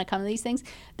still want to come to these things,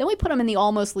 then we put them in the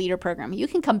Almost Leader program. You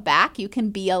can come back, you can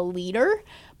be a leader,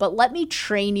 but let me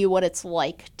train you what it's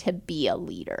like to be a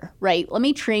leader, right? Let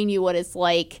me train you what it's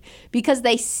like, because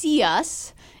they see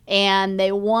us and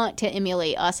they want to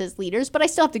emulate us as leaders, but I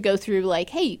still have to go through like,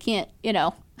 hey, you can't,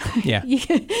 Yeah.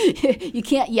 you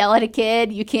can't yell at a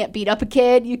kid. You can't beat up a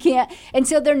kid. You can't. And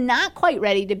so they're not quite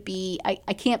ready to be, I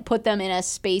can't put them in a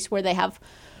space where they have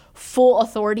full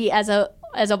authority as a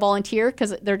volunteer,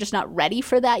 because they're just not ready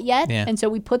for that yet. Yeah. And so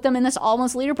we put them in this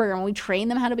Almost Leader program. We train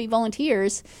them how to be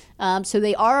volunteers. So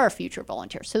they are our future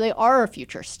volunteers. So they are our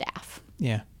future staff.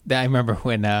 Yeah. I remember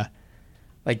when,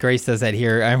 like Grace does that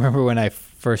here. I remember when I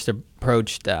first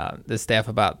approached the staff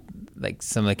about like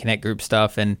some of the Connect Group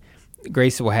stuff, and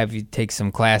Grace will have you take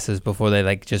some classes before they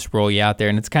like just roll you out there,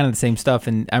 and it's kind of the same stuff.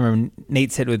 And I remember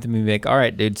Nate said with me, like, all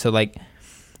right, dude, so like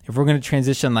if we're going to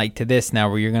transition like to this now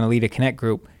where you're going to lead a Connect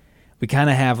Group, we kind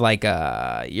of have like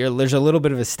there's a little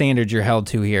bit of a standard you're held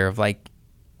to here of like,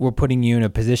 we're putting you in a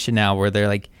position now where they're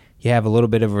like, you have a little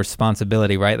bit of a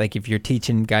responsibility, right? Like if you're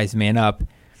teaching guys man up,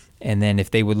 and then if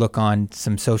they would look on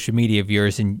some social media of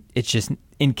yours and it's just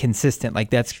inconsistent, like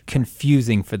that's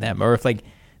confusing for them. Or if like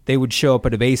they would show up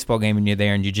at a baseball game and you're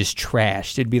there and you just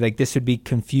trashed, it'd be like, this would be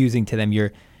confusing to them.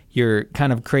 You're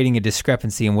kind of creating a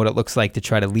discrepancy in what it looks like to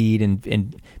try to lead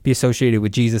and be associated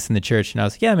with Jesus in the church. And I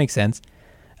was like, yeah, that makes sense.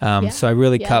 So I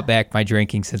really cut back my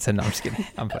drinking since then. No, I'm just kidding.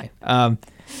 I'm fine. All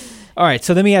right.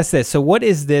 So let me ask this. So what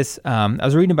is this? I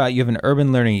was reading about you have an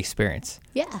urban learning experience.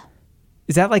 Yeah.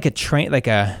 Is that like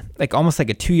like almost like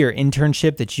a 2-year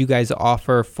internship that you guys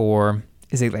offer for,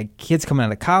 is it like kids coming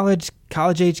out of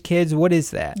college age kids? What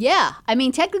is that? Yeah. I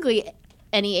mean, technically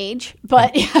any age,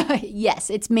 but yes,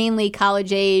 it's mainly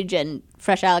college age and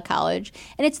fresh out of college.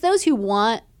 And it's those who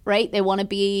want, right? They want to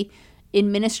be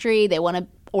in ministry. They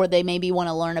maybe want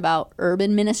to learn about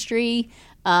urban ministry.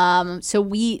 So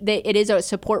it is a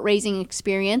support raising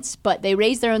experience, but they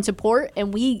raise their own support,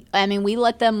 and we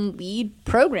let them lead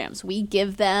programs. We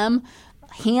give them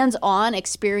hands-on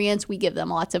experience. We give them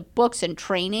lots of books and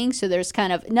training. So there's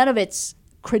kind of none of it's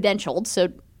credentialed. So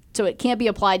it can't be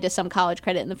applied to some college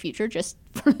credit in the future, just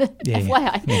for the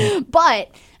FYI. Yeah.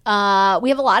 But we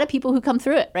have a lot of people who come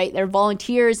through it, right? They're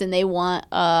volunteers and they want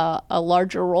a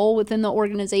larger role within the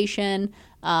organization,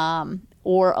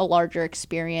 or a larger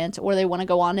experience, or they want to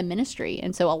go on to ministry.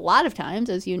 And so a lot of times,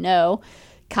 as you know,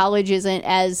 college isn't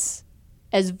as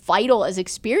vital as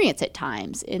experience at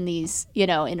times in these,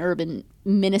 in urban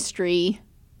ministry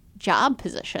job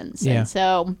positions. Yeah. And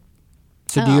so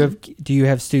do you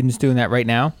have students doing that right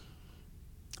now?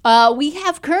 We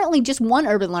have currently just one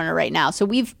urban learner right now. So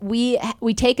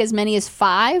we take as many as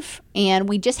 5, and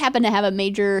we just happen to have a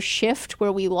major shift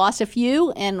where we lost a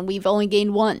few and we've only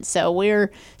gained 1. So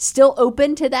we're still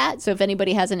open to that. So if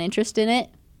anybody has an interest in it,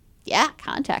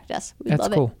 contact us. We'd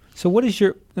love cool. it. So let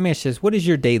me ask you this, what does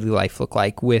your daily life look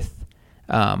like with,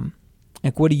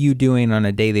 what are you doing on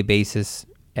a daily basis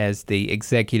as the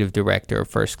executive director of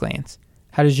First Glance?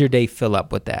 How does your day fill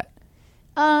up with that?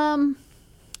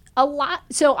 A lot.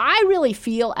 So I really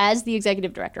feel, as the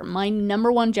executive director, my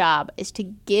number one job is to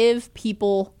give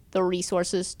people the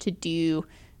resources to do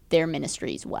their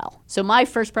ministries well. So my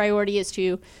first priority is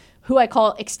to who I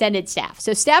call extended staff.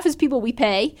 So staff is people we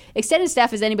pay. Extended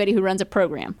staff is anybody who runs a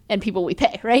program and people we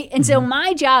pay, right? And so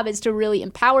my job is to really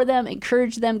empower them,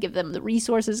 encourage them, give them the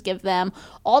resources, give them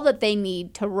all that they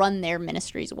need to run their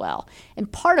ministries well. And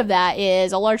part of that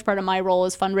is, a large part of my role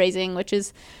is fundraising, which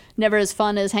is never as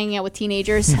fun as hanging out with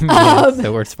teenagers. That's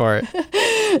the worst part.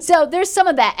 So there's some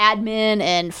of that admin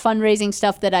and fundraising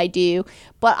stuff that I do,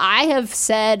 but I have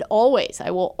said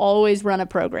I will always run a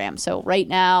program. So right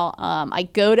now, I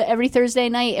go to every Thursday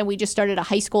night, and we just started a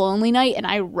high school only night, and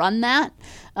I run that.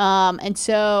 And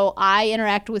so I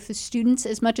interact with the students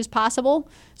as much as possible.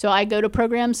 So I go to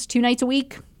programs 2 nights a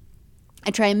week.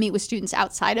 I try and meet with students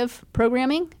outside of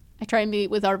programming. I try and meet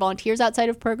with our volunteers outside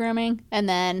of programming, and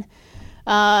then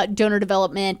donor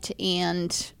development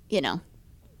and,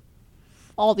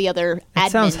 all the other admin stuff.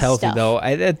 That sounds healthy, though.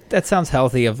 That sounds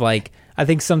healthy. I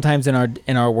think sometimes in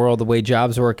our world, the way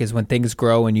jobs work is when things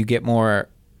grow and you get more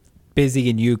busy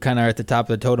and you kind of are at the top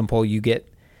of the totem pole, you get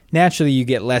less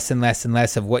and less and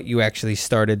less of what you actually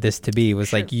started this to be,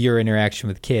 was like your interaction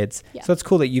with kids. Yeah. So it's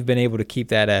cool that you've been able to keep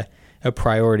that a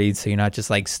priority, so you're not just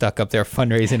like stuck up there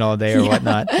fundraising all day or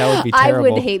whatnot. That would be terrible.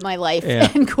 I would hate my life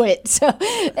and quit. So,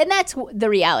 and that's the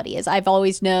reality. Is I've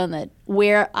always known that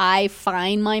where I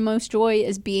find my most joy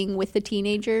is being with the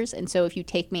teenagers, and so if you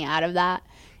take me out of that,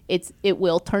 it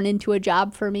will turn into a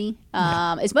job for me.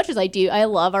 As much as I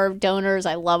love our donors,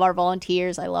 I love our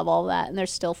volunteers, I love all of that, and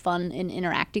there's still fun in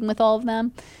interacting with all of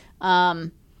them.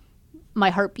 My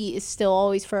heartbeat is still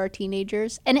always for our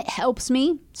teenagers, and it helps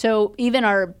me. So even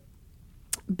our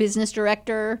business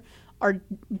director, our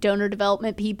donor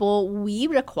development people, we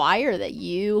require that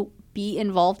you be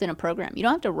involved in a program. You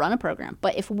don't have to run a program,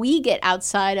 but if we get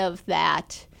outside of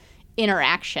that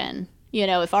interaction,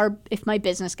 if my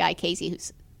business guy, Casey,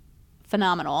 who's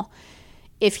phenomenal,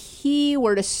 if he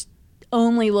were to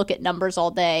only look at numbers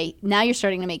all day, now you're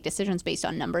starting to make decisions based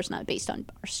on numbers, not based on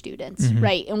our students,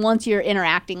 right? And once you're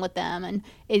interacting with them, and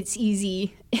it's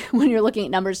easy when you're looking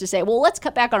at numbers to say, well, let's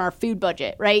cut back on our food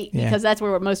budget, right? Yeah. Because that's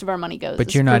where most of our money goes.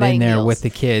 But you're not in there with the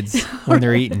kids when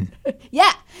they're eating.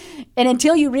 Yeah. And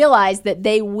until you realize that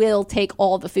they will take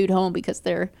all the food home because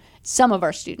some of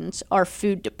our students are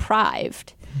food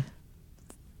deprived,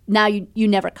 now you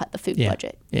never cut the food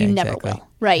budget. You never will.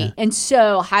 Right. Yeah. And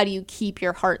so how do you keep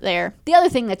your heart there? The other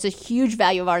thing that's a huge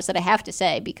value of ours that I have to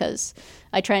say, because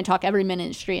I try and talk every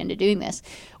ministry into doing this,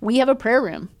 we have a prayer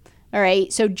room. All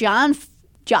right. So John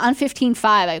 15:5,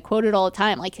 I quote it all the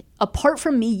time, like, apart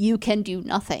from me, you can do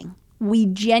nothing. We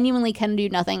genuinely can do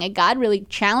nothing. And God really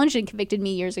challenged and convicted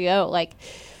me years ago. Like,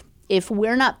 if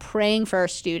we're not praying for our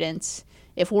students,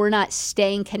 if we're not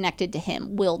staying connected to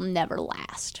him, we'll never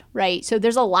last, right? So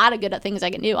there's a lot of good things I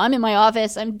can do. I'm in my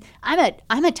office. I'm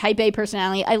a type A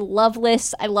personality. I love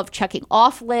lists. I love checking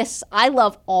off lists. I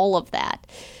love all of that.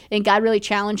 And God really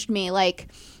challenged me, like,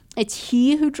 it's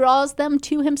he who draws them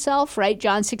to himself, right?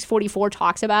 John 6:44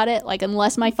 talks about it. Like,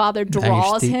 unless my Father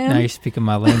draws him. Now you're speaking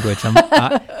my language.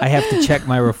 I have to check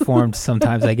my reformed.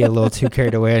 Sometimes I get a little too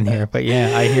carried away in here. But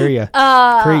yeah, I hear you.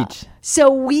 Preach.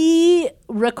 So we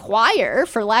require,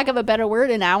 for lack of a better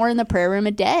word, an hour in the prayer room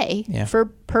a day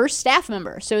per staff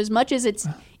member. So as much as it's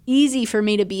easy for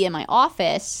me to be in my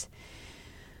office,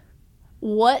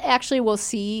 what actually we'll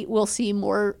see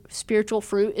more spiritual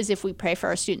fruit is if we pray for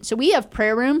our students. So we have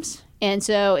prayer rooms. And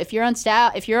so if you're on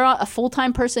staff, if you're a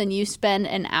full-time person, you spend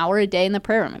an hour a day in the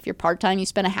prayer room. If you're part-time, you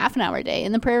spend a half an hour a day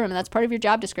in the prayer room. And that's part of your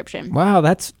job description. Wow,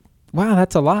 that's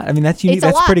a lot. I mean, that's unique.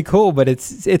 That's pretty cool. But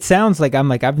it sounds like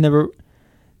I've never.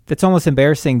 That's almost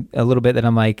embarrassing a little bit that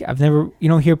I'm like, you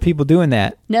don't hear people doing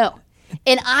that. No.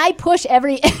 And I push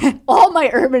all my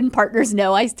urban partners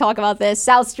know I talk about this.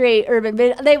 South Street, Urban,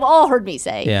 they've all heard me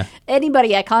say,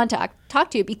 anybody I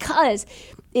talk to, because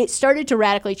it started to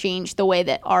radically change the way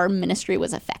that our ministry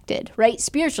was affected, right?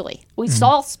 Spiritually. We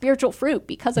saw spiritual fruit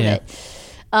because of it.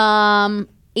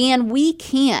 And we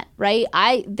can't, right?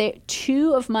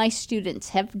 2 of my students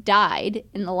have died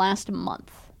in the last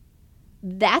month.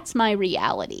 That's my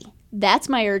reality. That's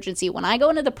my urgency. When I go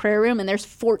into the prayer room and there's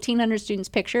 1,400 students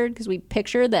pictured, because we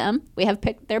picture them, we have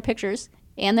their pictures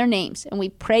and their names, and we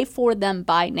pray for them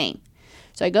by name.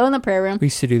 So I go in the prayer room. We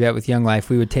used to do that with Young Life.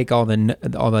 We would take all the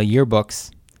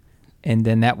yearbooks, and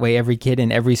then that way every kid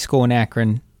in every school in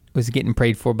Akron was getting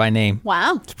prayed for by name.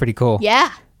 Wow. It's pretty cool.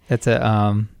 Yeah. That's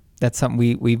something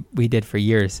we did for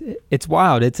years. It's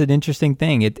wild. It's an interesting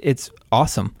thing. It's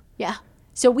awesome. Yeah.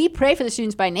 So we pray for the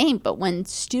students by name, but when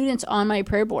students on my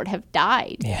prayer board have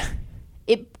died,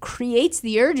 it creates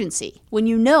the urgency. When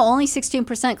only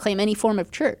 16% claim any form of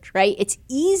church, right? It's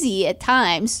easy at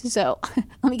times. So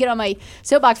let me get on my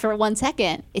soapbox for 1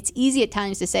 second. It's easy at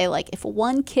times to say, like, if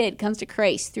one kid comes to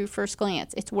Christ through First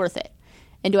Glance, it's worth it.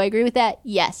 And do I agree with that?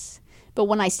 Yes. But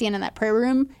when I stand in that prayer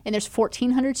room and there's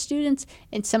 1,400 students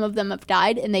and some of them have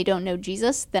died and they don't know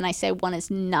Jesus, then I say 1 is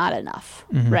not enough,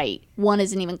 right? 1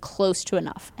 isn't even close to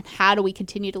enough. And how do we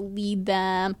continue to lead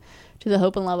them to the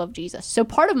hope and love of Jesus? So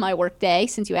part of my work day,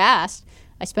 since you asked,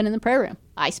 I spend in the prayer room.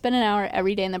 I spend an hour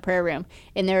every day in the prayer room.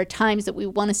 And there are times that we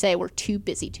want to say we're too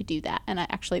busy to do that. And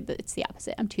it's the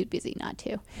opposite. I'm too busy not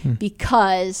to.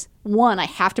 Because 1, I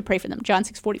have to pray for them, John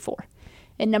 6:44.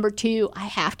 And number 2, I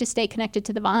have to stay connected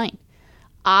to the vine.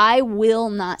 I will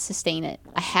not sustain it.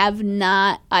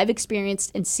 I've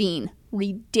experienced and seen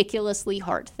ridiculously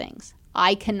hard things.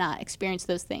 I cannot experience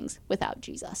those things without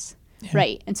Jesus,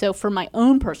 right? And so for my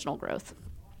own personal growth,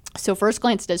 so First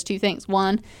Glance does 2 things.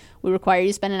 1, we require you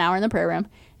to spend an hour in the prayer room.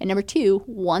 And number 2,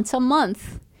 once a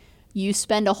month, you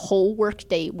spend a whole work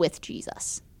day with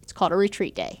Jesus. It's called a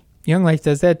retreat day. Young Life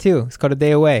does that too. It's called a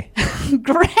day away.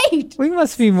 Great. We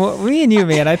must be me and you,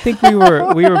 man. I think we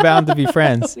were bound to be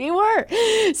friends. We were.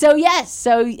 So yes.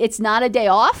 So it's not a day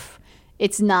off.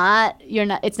 It's not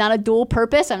a dual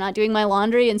purpose. I'm not doing my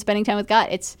laundry and spending time with God.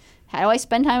 It's how do I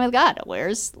spend time with God?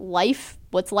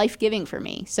 What's life giving for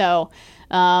me? So,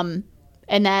 and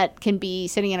that can be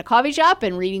sitting in a coffee shop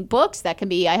and reading books. That can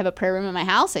be, I have a prayer room in my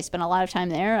house. I spend a lot of time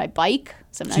there. I bike.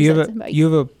 Sometimes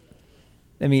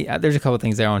there's a couple of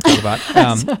things there I want to talk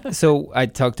about. So I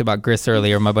talked about Gris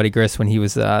earlier, my buddy Gris, when he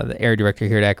was the area director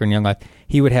here at Akron Young Life.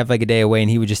 He would have like a day away, and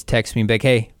he would just text me and be like,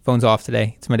 hey, phone's off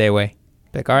today. It's my day away.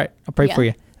 Be like, all right, I'll pray for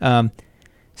you.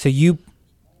 So you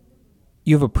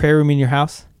have a prayer room in your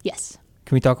house? Yes.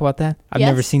 Can we talk about that? I've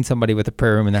never seen somebody with a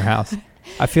prayer room in their house.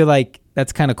 I feel like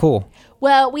that's kind of cool.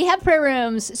 Well, we have prayer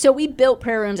rooms. So we built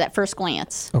prayer rooms at First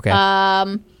Glance. Okay.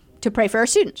 To pray for our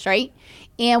students, right?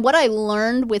 And what I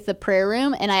learned with the prayer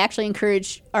room, and I actually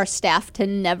encourage our staff to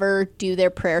never do their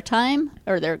prayer time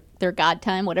or their God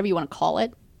time, whatever you want to call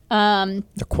it.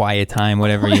 The quiet time,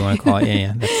 whatever you want to call it.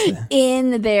 Yeah.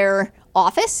 In their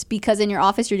office, because in your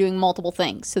office you're doing multiple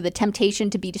things. So the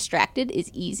temptation to be distracted is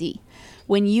easy.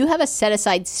 When you have a set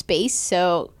aside space,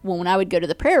 so when I would go to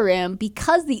the prayer room,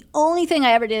 because the only thing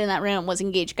I ever did in that room was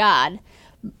engage God,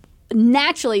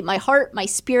 naturally my heart, my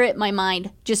spirit, my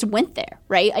mind just went there,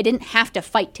 right? I didn't have to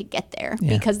fight to get there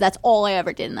because that's all I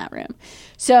ever did in that room.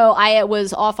 So I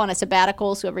was off on a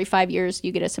sabbatical. So every 5 years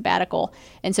you get a sabbatical.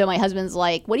 And so my husband's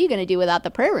like, what are you going to do without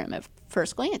the prayer room at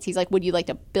First Glance? He's like, would you like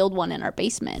to build one in our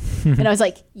basement? And I was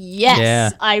like,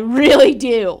 yes, I really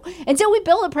do. And so we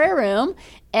built a prayer room,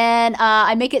 and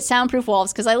I make it soundproof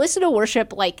walls because I listen to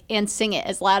worship and sing it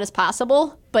as loud as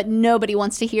possible, but nobody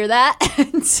wants to hear that.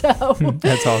 And so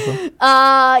that's awesome.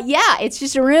 It's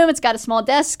just a room. It's got a small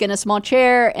desk and a small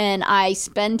chair, and I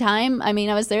spend time. I mean,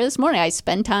 I was there this morning. I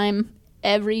spend time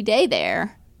every day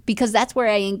there because that's where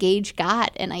I engage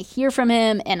God and I hear from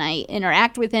him and I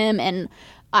interact with him, and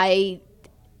I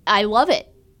love it.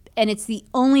 And it's the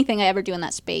only thing I ever do in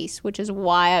that space, which is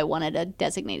why I wanted a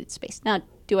designated space. Now,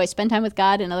 do I spend time with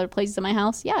God in other places in my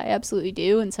house? Yeah, I absolutely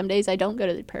do. And some days I don't go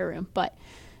to the prayer room, but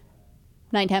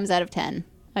 9 times out of 10,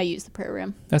 I use the prayer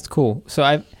room. That's cool. So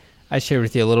I shared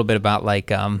with you a little bit about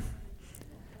the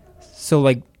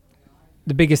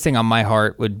biggest thing on my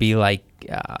heart would be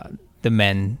the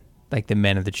men like the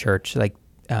men of the church, like,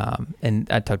 and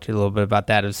I talked to you a little bit about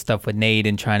that, of stuff with Nate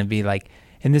and trying to be like,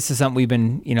 and this is something we've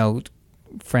been,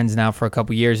 friends now for a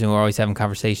couple years, and we're always having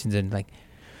conversations and like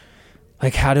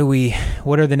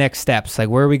what are the next steps? Like,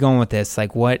 where are we going with this?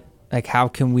 How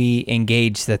can we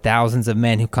engage the thousands of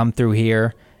men who come through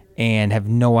here and have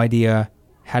no idea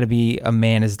how to be a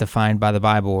man as defined by the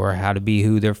Bible, or how to be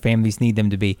who their families need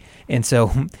them to be? And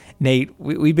so, Nate,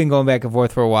 we've been going back and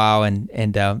forth for a while, and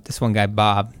this one guy,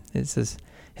 Bob, his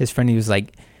friend, he was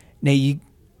like, Nate, you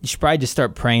should probably just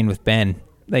start praying with Ben.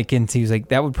 And he was like,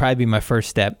 that would probably be my first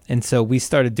step. And so we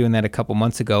started doing that a couple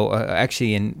months ago,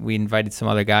 actually, and we invited some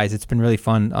other guys. It's been really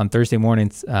fun on Thursday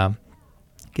mornings,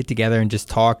 get together and just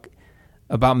talk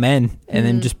about men and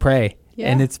then just pray.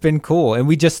 Yeah. And it's been cool. And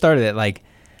we just started it,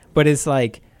 but it's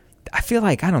like, I feel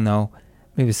like, I don't know,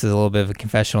 maybe this is a little bit of a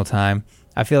confessional time.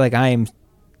 I feel like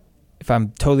if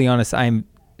I'm totally honest, I'm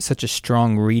such a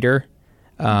strong reader.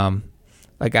 I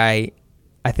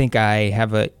think I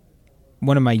have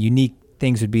one of my unique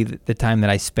things would be the time that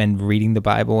I spend reading the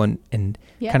Bible and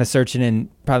kind of searching, and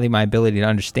probably my ability to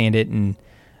understand it. And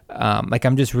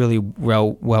I'm just really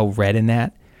well read in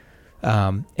that.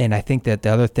 And I think that the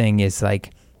other thing is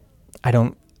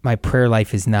my prayer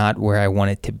life is not where I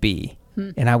want it to be.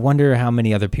 And I wonder how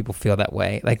many other people feel that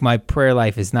way. Like, my prayer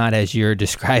life is not as you're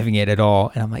describing it at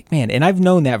all. And I'm like, man, and I've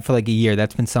known that for a year.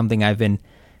 That's been something I've been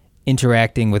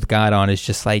interacting with God on, is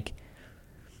just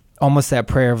almost that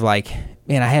prayer of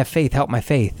man, I have faith, help my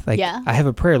faith. I have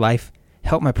a prayer life,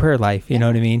 help my prayer life. You know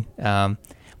what I mean?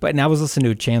 But I was listening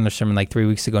to a Chandler sermon 3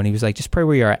 weeks ago, and he was like, just pray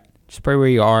where you're at. Just pray where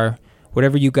you are.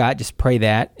 Whatever you got, just pray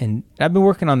that. And I've been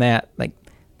working on that.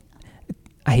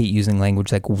 I hate using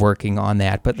language like working on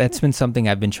that, but that's been something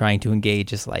I've been trying to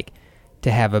engage, is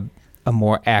to have a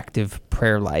more active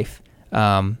prayer life,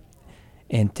 and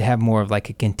to have more of a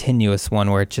continuous one,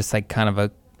 where it's just kind of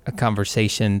a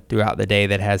conversation throughout the day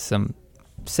that has some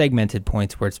segmented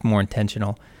points where it's more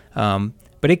intentional.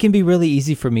 But it can be really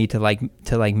easy for me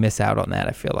to miss out on that,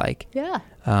 I feel like. Yeah.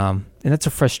 And that's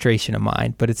a frustration of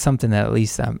mine, but it's something that at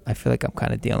least I feel like I'm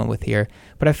kind of dealing with here.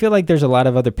 But I feel like there's a lot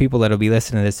of other people that'll be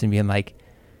listening to this and being like,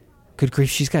 good grief,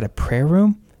 she's got a prayer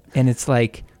room? And it's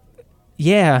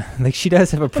yeah, she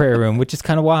does have a prayer room, which is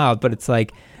kind of wild, but it's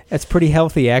that's pretty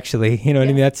healthy, actually. You know what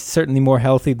I mean? That's certainly more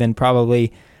healthy than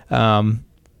probably where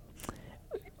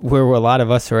a lot of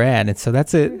us are at. And so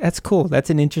that's cool. That's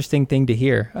an interesting thing to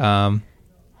hear.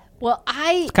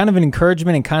 It's kind of an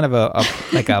encouragement and kind of a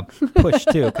push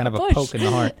too, kind of a poke in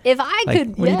the heart. If I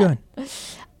could, what are you doing?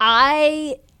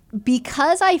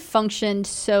 Because I functioned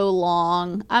so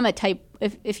long, I'm a type.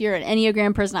 If you're an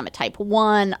Enneagram person, I'm a type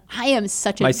 1. I am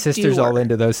such a My sister's doer. all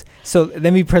into those. So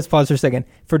let me press pause for a second.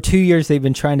 For 2 years, they've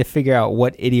been trying to figure out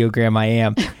what Ideogram I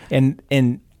am,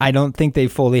 and I don't think they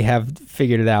fully have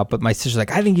figured it out. But my sister's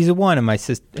like, I think he's a 1, and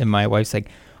my wife's like,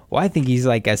 well, I think he's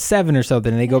a 7 or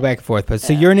something, and they go back and forth. But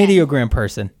so you're an Ideogram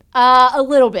person. A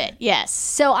little bit, yes.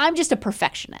 So I'm just a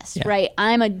perfectionist, right?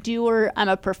 I'm a doer. I'm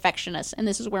a perfectionist, and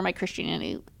this is where my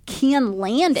Christianity can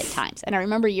land at times. And I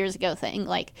remember years ago saying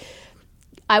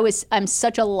I'm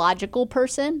such a logical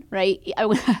person, right? I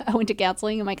went to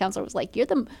counseling, and my counselor was like, you're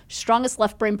the strongest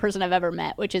left brain person I've ever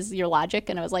met, which is your logic.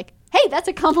 And I was like, hey, that's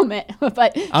a compliment.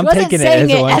 But I'm wasn't taking saying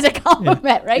it as a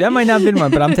compliment, right? That might not have been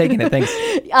one, but I'm taking it. Thanks.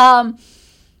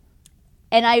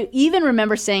 And I even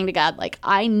remember saying to God,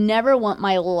 I never want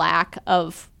my lack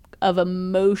of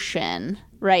emotion,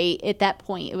 right? At that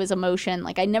point, it was emotion.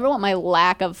 I never want my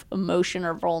lack of emotion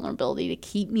or vulnerability to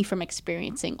keep me from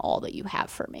experiencing all that you have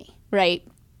for me, right?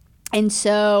 And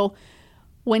so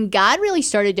when God really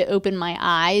started to open my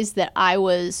eyes that I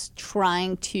was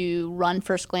trying to run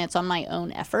First Glance on my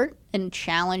own effort, and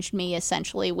challenged me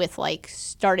essentially with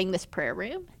starting this prayer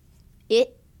room,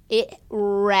 it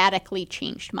radically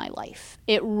changed my life.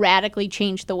 It radically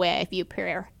changed the way I view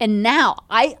prayer. And now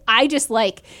I just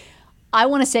I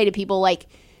want to say to people,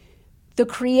 the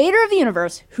creator of the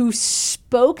universe who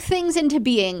spoke things into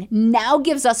being now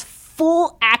gives us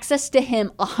full access to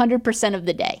him 100% of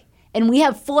the day. And we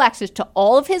have full access to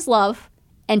all of his love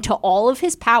and to all of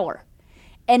his power.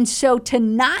 And so to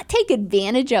not take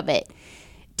advantage of it,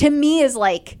 to me, is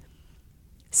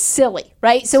silly,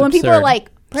 right? So when people are like,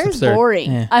 prayer's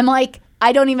boring, yeah. I'm like,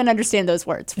 I don't even understand those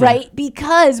words, right?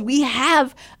 Because we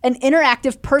have an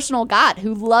interactive personal God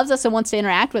who loves us and wants to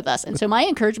interact with us. And so my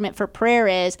encouragement for prayer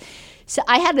is, so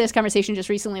I had this conversation just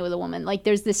recently with a woman,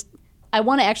 there's this, I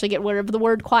want to actually get rid of the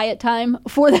word quiet time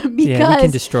for them, because... Yeah, we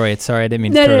can destroy it. Sorry, I didn't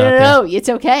mean to throw it out there. No, it's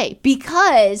okay.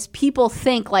 Because people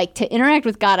think, to interact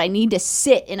with God, I need to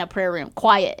sit in a prayer room,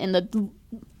 quiet, and the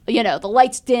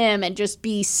lights dim, and just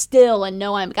be still and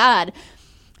know I'm God.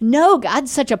 No,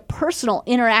 God's such a personal,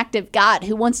 interactive God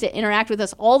who wants to interact with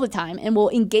us all the time and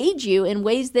will engage you in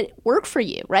ways that work for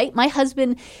you, right? My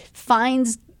husband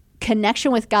finds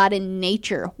connection with God in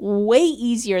nature way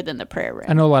easier than the prayer room.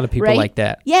 I know a lot of people right? like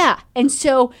that. Yeah. And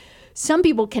so some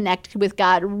people connect with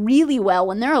God really well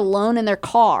when they're alone in their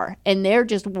car and they're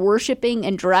just worshiping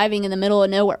and driving in the middle of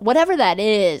nowhere. Whatever that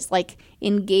is, like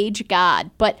engage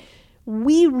God. But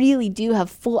we really do have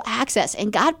full access,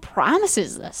 and God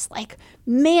promises this. Like,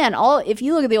 man, if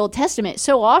you look at the Old Testament,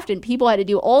 so often people had to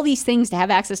do all these things to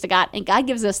have access to God, and God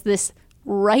gives us this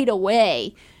right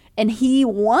away, and he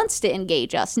wants to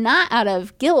engage us, not out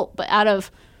of guilt, but out of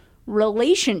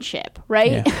relationship,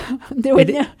 right?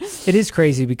 Yeah. It is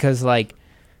crazy because, like,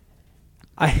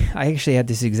 I actually had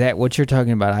this exact, what you're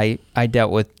talking about, I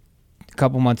dealt with a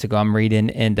couple months ago. I'm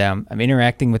reading, and I'm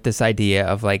interacting with this idea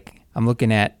of, like, I'm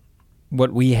looking at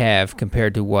what we have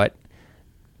compared to what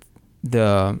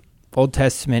the Old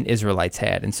Testament Israelites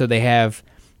had. And so they have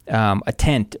a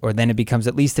tent, or then it becomes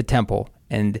at least a temple,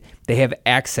 and they have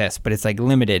access, but it's like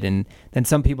limited. And then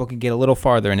some people can get a little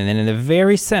farther. And then in the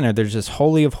very center, there's this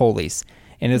Holy of Holies,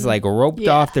 and it's like roped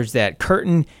off. There's that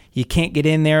curtain. You can't get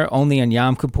in there. Only on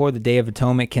Yom Kippur, the Day of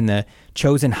Atonement, can the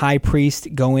chosen high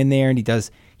priest go in there, and he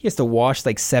has to wash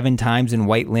like 7 times in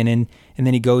white linen. And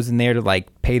then he goes in there to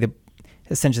like pay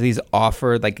essentially he's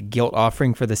offered like a guilt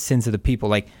offering for the sins of the people.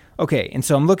 Like, okay. And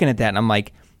so I'm looking at that and I'm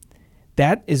like,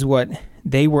 that is what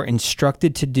they were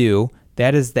instructed to do.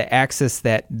 That is the access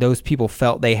that those people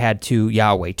felt they had to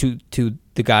Yahweh, to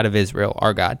the God of Israel,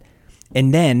 our God.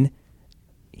 And then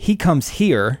he comes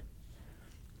here,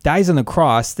 dies on the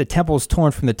cross, the temple's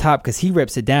torn from the top because he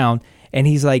rips it down, and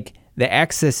he's like, the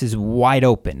access is wide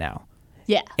open now.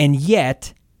 Yeah. And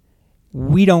yet,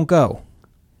 we don't go.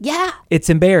 Yeah. It's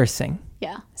embarrassing.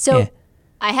 Yeah. So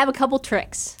I have a couple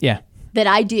tricks that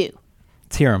I do.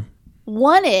 Let's hear them.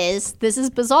 One is, this is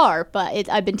bizarre, but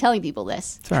I've been telling people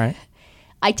this. It's all right.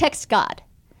 I text God.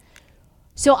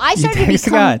 So I started to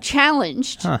become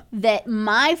challenged that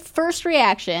my first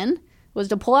reaction was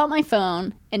to pull out my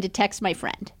phone and to text my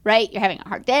friend, right? You're having a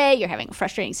hard day. You're having a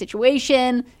frustrating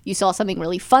situation. You saw something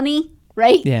really funny,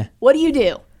 right? Yeah. What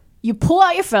do? You pull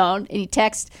out your phone and you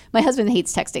text. My husband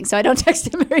hates texting, so I don't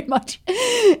text him very much.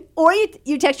 Or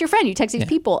you text your friend. You text these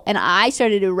people. And I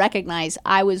started to recognize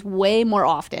I was way more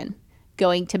often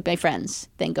going to my friends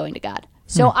than going to God.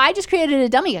 So I just created a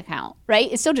dummy account,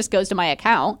 right? It still just goes to my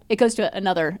account. It goes to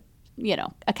another,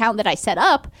 account that I set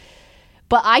up.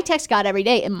 But I text God every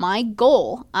day. And my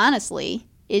goal, honestly,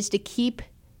 is to keep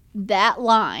that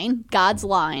line, God's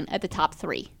line, at the top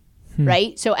 3.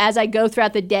 Right? So as I go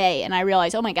throughout the day and I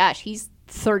realize, oh my gosh, he's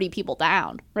 30 people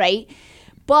down, right?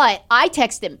 But I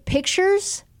text him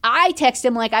pictures. I text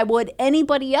him like I would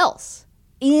anybody else.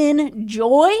 In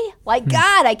joy. Like,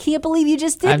 God, I can't believe you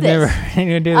just did I've this. never heard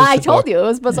you do this I before. told you, it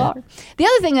was bizarre. Yeah. The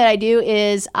other thing that I do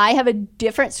is I have a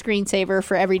different screensaver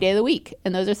for every day of the week.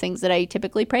 And those are things that I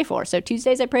typically pray for. So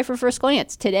Tuesdays I pray for First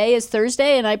Glance. Today is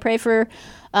Thursday and I pray for,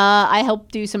 I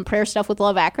help do some prayer stuff with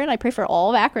Love Akron. I pray for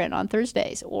all of Akron on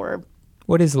Thursdays. Or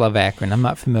what is Love Akron? I'm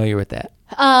not familiar with that.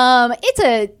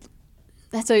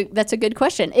 That's a good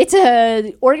question. It's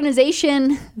a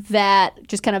organization that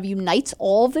just kind of unites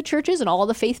all of the churches and all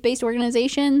the faith-based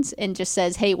organizations and just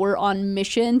says, hey, we're on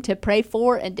mission to pray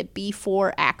for and to be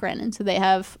for Akron. And so they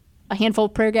have a handful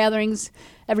of prayer gatherings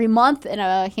every month and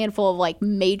a handful of like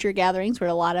major gatherings where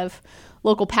a lot of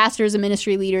local pastors and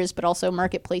ministry leaders, but also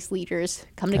marketplace leaders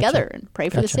come together and pray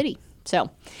for the city.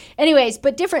 So anyways,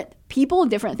 but different people,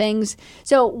 different things.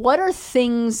 So what are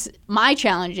things, my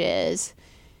challenge is,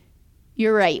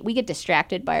 you're right, we get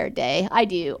distracted by our day. I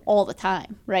do all the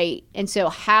time, right? And so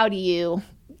how do you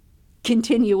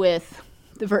continue with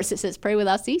the verse that says, pray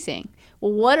without ceasing?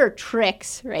 Well, what are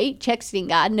tricks, right? Texting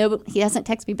God. No, he doesn't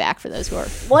text me back for those who are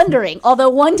wondering. Although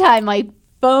one time my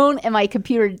phone and my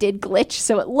computer did glitch,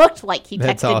 so it looked like he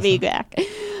texted me back.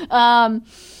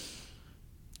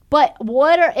 But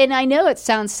and I know it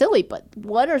sounds silly, but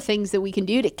what are things that we can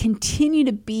do to continue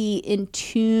to be in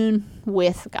tune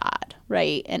with God,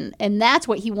 right? And that's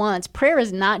what he wants. Prayer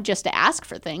is not just to ask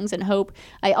for things and hope.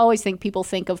 I always think people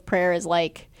think of prayer as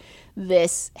like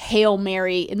this Hail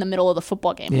Mary in the middle of the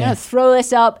football game. You're going to throw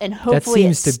this up and hopefully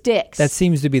it sticks. That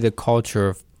seems to be the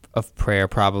culture of prayer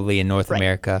probably in North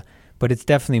America, but it's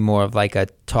definitely more of like a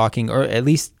talking, or at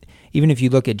least even if you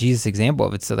look at Jesus' example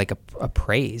of it, it's like a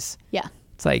praise. Yeah.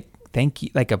 It's like thank you,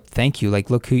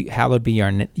 like look who, hallowed be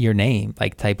your name,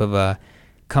 like type of a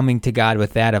coming to God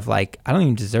with that of like, I don't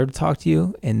even deserve to talk to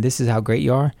you, and this is how great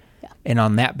you are. Yeah. And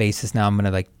on that basis, now I'm going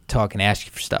to like talk and ask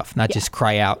you for stuff, not just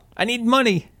cry out, I need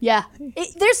money. Yeah.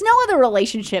 There's no other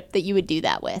relationship that you would do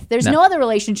that with. There's no other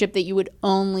relationship that you would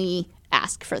only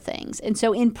ask for things. And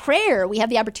so in prayer, we have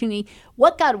the opportunity.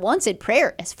 What God wants in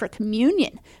prayer is for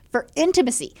communion, for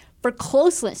intimacy, for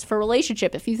closeness, for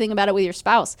relationship. If you think about it with your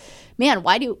spouse, man,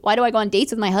 why do I go on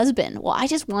dates with my husband? Well, I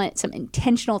just want some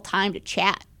intentional time to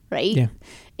chat, right? Yeah.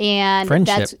 And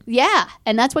friendship.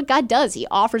 And that's what God does. He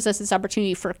offers us this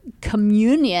opportunity for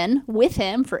communion with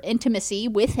him, for intimacy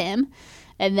with him.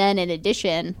 And then in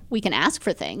addition, we can ask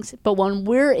for things. But when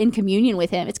we're in communion with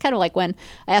him, it's kind of like when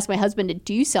I ask my husband to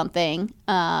do something,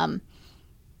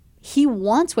 he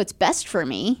wants what's best for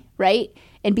me, right?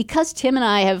 And because Tim and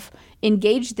I have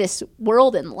engaged this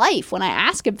world in life, when I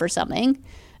ask him for something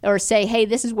or say, hey,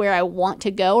 this is where I want to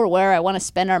go or where I want to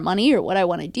spend our money or what I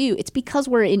want to do, it's because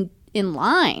we're in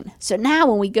line. So now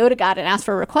when we go to God and ask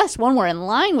for a request, one, we're in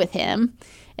line with him.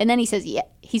 And then he says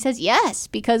yes,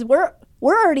 because we're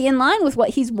already in line with what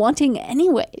he's wanting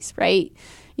anyways, right?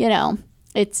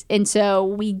 And so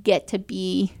we get to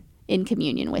be in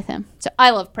communion with him. So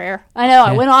I love prayer. I know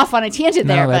I went off on a tangent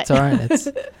there. No, that's all right.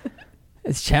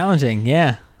 It's challenging.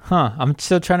 Yeah. I'm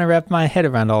still trying to wrap my head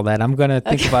around all that. I'm going to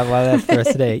think about a lot of that for the rest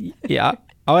of the day. Yeah.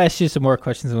 I'll ask you some more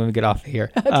questions when we get off of here.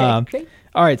 Okay, great.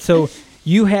 All right. So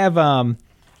you have an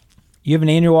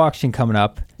annual auction coming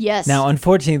up. Yes. Now,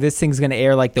 unfortunately, this thing's going to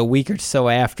air like the week or so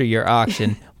after your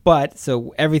auction. But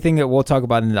so everything that we'll talk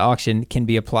about in the auction can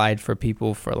be applied for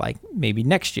people for like maybe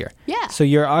next year. Yeah. So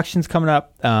your auction's coming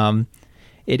up.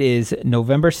 It is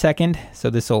November 2nd.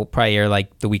 So this will probably air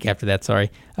like the week after that.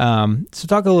 Sorry. So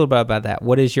talk a little bit about that.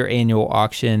 What is your annual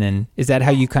auction? And is that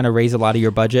how you kind of raise a lot of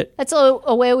your budget? That's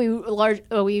a way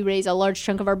we raise a large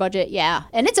chunk of our budget. Yeah.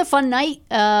 And it's a fun night.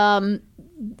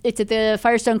 It's at the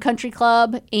Firestone Country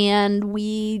Club, and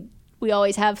we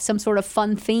always have some sort of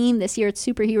fun theme. This year it's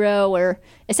superhero, where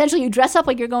essentially you dress up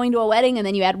like you're going to a wedding, and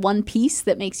then you add one piece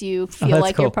that makes you feel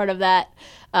like cool. You're part of that.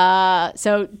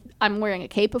 So I'm wearing a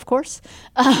cape, of course.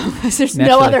 There's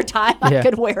no other time I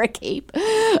could wear a cape.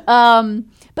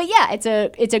 But yeah,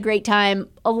 it's a great time.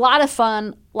 A lot of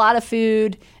fun, a lot of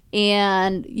food,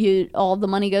 and all the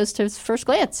money goes to First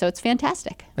Glance. So it's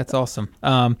fantastic. That's awesome.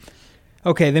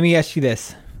 Okay, let me ask you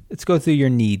this. Let's go through your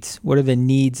needs. What are the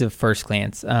needs of First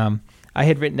Glance? I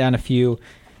had written down a few,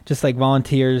 just like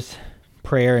volunteers,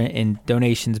 prayer, and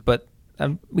donations, but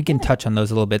we can touch on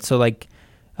those a little bit. So like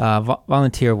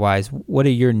volunteer-wise, what are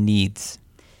your needs?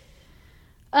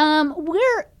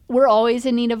 We're always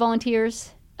in need of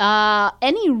volunteers.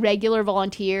 Any regular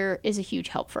volunteer is a huge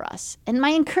help for us. And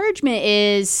my encouragement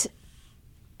is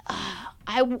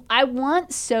I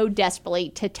want so desperately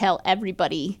to tell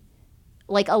everybody,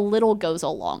 like, a little goes a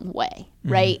long way,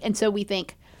 right? Mm-hmm. And so we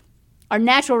think our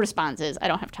natural response is, I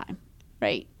don't have time,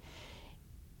 right?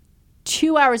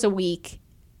 2 hours a week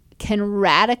can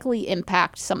radically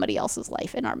impact somebody else's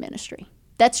life in our ministry.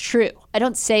 That's true. I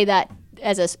don't say that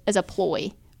as a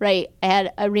ploy, right?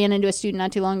 I ran into a student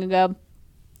not too long ago,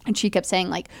 and she kept saying,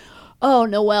 like, oh,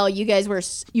 Noelle, you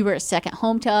were a second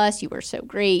home to us. You were so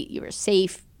great. You were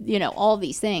safe, all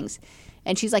these things.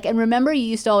 And she's like, and remember, you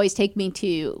used to always take me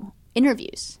to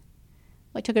interviews.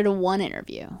 Well, I took her to one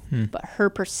interview, but her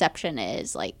perception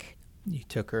is like, you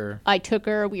took her. I took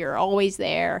her. We were always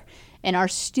there. And our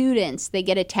students, they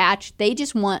get attached. They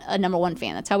just want a number one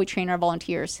fan. That's how we train our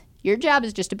volunteers. Your job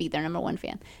is just to be their number one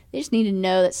fan. They just need to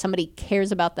know that somebody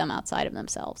cares about them outside of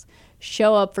themselves.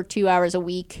 Show up for 2 hours a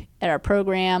week at our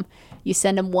program. You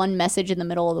send them one message in the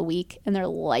middle of the week, and their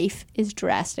life is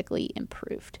drastically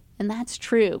improved. And that's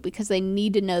true because they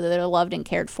need to know that they're loved and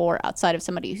cared for outside of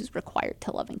somebody who's required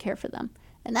to love and care for them.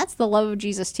 And that's the love of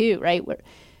Jesus too, right?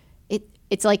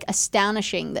 It's like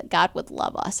astonishing that God would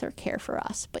love us or care for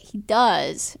us, but he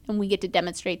does. And we get to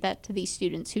demonstrate that to these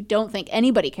students who don't think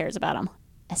anybody cares about them,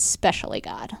 especially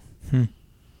God.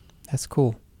 That's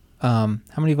cool. How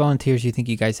many volunteers do you think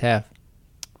you guys have?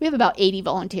 We have about 80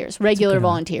 volunteers, regular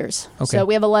volunteers. Okay. So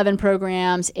we have 11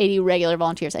 programs, 80 regular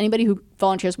volunteers. Anybody who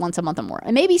volunteers once a month or more.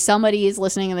 And maybe somebody is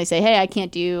listening and they say, hey, I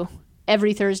can't do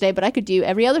every Thursday, but I could do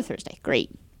every other Thursday. Great.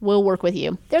 We'll work with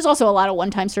you. There's also a lot of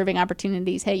one-time serving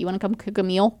opportunities. Hey, you want to come cook a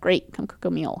meal? Great. Come cook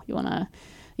a meal. You want to,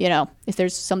 if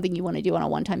there's something you want to do on a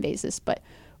one-time basis. But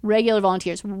regular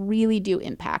volunteers really do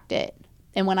impact it.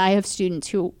 And when I have students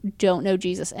who don't know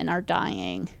Jesus and are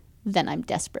dying, then I'm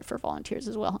desperate for volunteers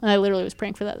as well. And I literally was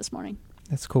praying for that this morning.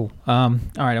 That's cool. All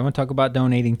right, I want to talk about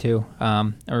donating too.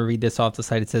 I'll read this off the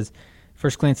site. It says,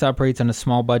 First Glance operates on a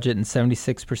small budget, and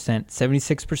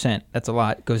 76%, that's a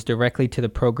lot, goes directly to the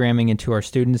programming and to our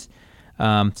students.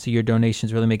 So your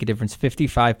donations really make a difference.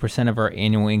 55% of our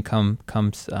annual income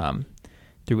comes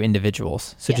through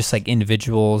individuals. So Yes. just like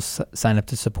individuals sign up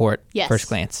to support Yes. First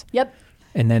Glance. Yep.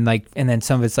 And then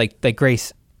some of it's like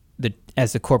Grace,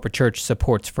 as the corporate church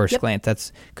supports First Yep. Glance.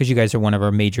 That's because you guys are one of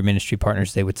our major ministry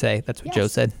partners, they would say. That's what Yes. Joe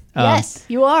said. Yes,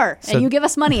 you are. so- and you give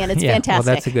us money, and it's yeah, fantastic.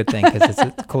 well, that's a good thing because it's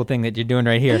a cool thing that you're doing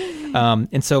right here.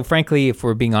 And so, frankly, if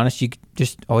we're being honest, you could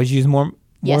just always use more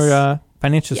Yes.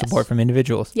 financial Yes. support from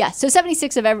individuals. Yeah, so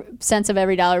 76 of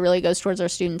every dollar really goes towards our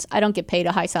students. I don't get paid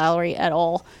a high salary at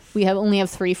all. We only have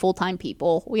 3 full-time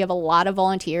people. We have a lot of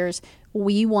volunteers.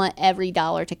 We want every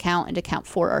dollar to count and to count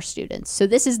for our students. So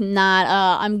this is not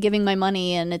I'm giving my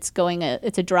money and it's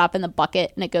a drop in the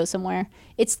bucket and it goes somewhere.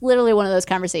 It's literally one of those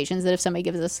conversations that if somebody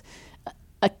gives us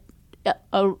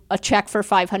a check for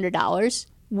 $500,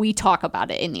 we talk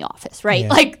about it in the office, right? Yeah.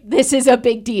 Like, this is a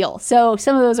big deal. So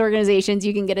some of those organizations,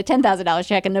 you can get a $10,000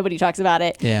 check and nobody talks about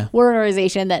it. Yeah. We're an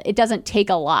organization that it doesn't take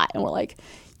a lot. And we're like,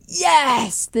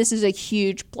 yes, this is a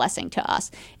huge blessing to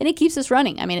us. And it keeps us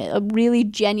running. I mean, it really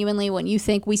genuinely, when you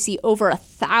think we see over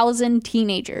 1,000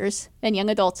 teenagers and young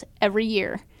adults every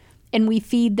year, and we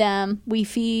feed them, we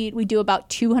do about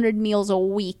 200 meals a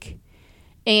week,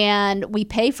 and we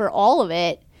pay for all of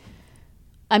it.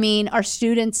 I mean, our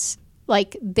students,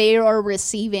 like, they are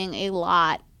receiving a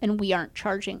lot and we aren't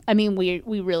charging. I mean, we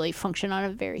really function on a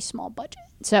very small budget.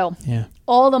 So Yeah.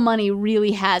 all the money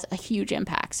really has a huge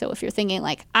impact. So if you're thinking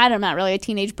like, I'm not really a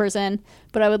teenage person,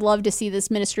 but I would love to see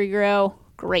this ministry grow,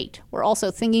 great. We're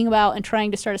also thinking about and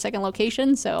trying to start a second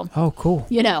location. So, Oh, cool.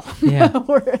 Yeah. Yeah.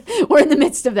 we're in the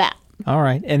midst of that. All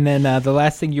right. And then the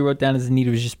last thing you wrote down as a need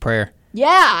was just prayer. Yeah,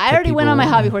 I already went on my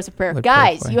people, hobby horse of prayer. would pray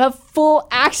Guys, for you. you have full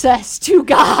access to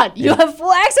God. You have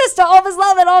full access to all of his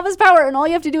love and all of his power, and all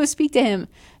you have to do is speak to him.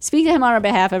 Speak to him on our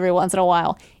behalf every once in a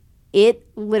while. It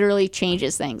literally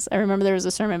changes things. I remember there was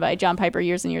a sermon by John Piper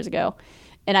years and years ago,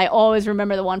 and I always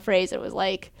remember the one phrase. It was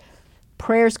like,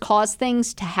 prayers cause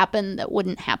things to happen that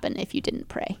wouldn't happen if you didn't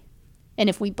pray. And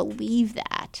if we believe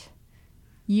that,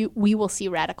 we will see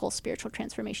radical spiritual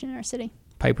transformation in our city.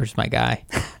 Piper's my guy.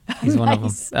 He's one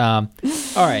of them.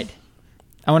 All right.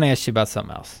 I want to ask you about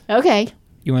something else. Okay.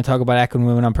 You want to talk about Akron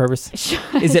Women on Purpose?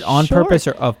 Is it on Sure. purpose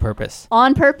or of purpose?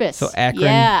 On purpose. So Akron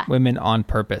Yeah. Women on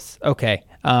Purpose. Okay.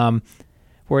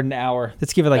 We're at an hour.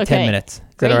 Let's give it like 10 Okay. minutes. Is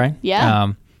Great. that all right? Yeah.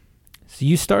 So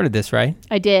you started this, right?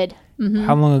 I did.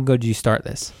 How long ago did you start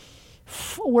this?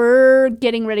 We're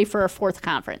getting ready for our 4th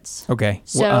conference. Okay.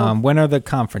 So- When are the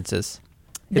conferences?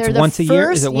 It's They're the once a year?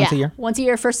 first- Is it once a yeah, year? Once a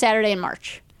year, first Saturday in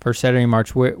March. First Saturday in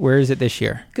March. Where is it this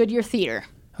year? Goodyear Theater.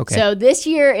 Okay. So this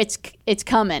year, it's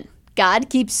coming. God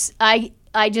keeps. I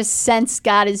just sense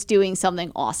God is doing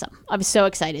something awesome. I'm so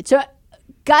excited. So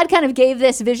God kind of gave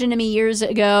this vision to me years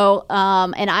ago,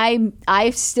 and I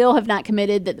still have not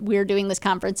committed that we're doing this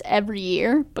conference every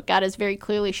year, but God has very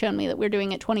clearly shown me that we're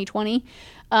doing it 2020,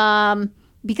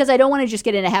 because I don't want to just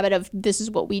get in a habit of this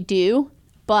is what we do,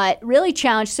 but really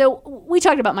challenge. So we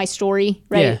talked about my story,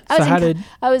 right? Yeah. So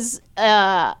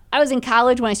I was in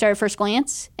college when I started First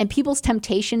Glance, and people's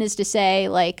temptation is to say,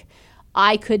 like,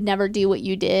 I could never do what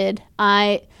you did.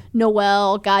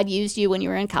 Noelle, God used you when you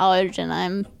were in college, and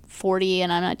I'm 40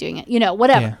 and I'm not doing it. You know,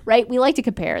 whatever, Yeah. right? We like to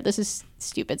compare. This is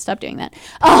stupid. Stop doing that.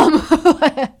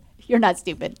 You're not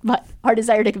stupid, but our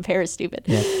desire to compare is stupid.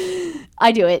 Yeah.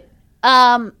 I do it.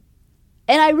 And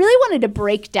I really wanted to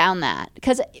break down that,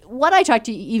 because what I talked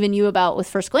to even you about with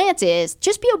First Glance is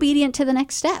just be obedient to the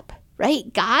next step,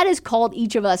 right? God has called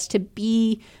each of us to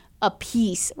be a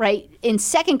piece, right? In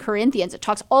 2 Corinthians, it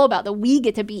talks all about that we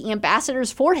get to be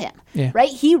ambassadors for him, Yeah. right?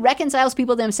 He reconciles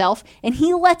people to himself, and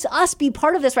he lets us be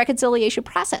part of this reconciliation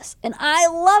process. And I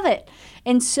love it.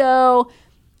 And so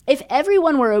if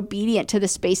everyone were obedient to the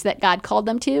space that God called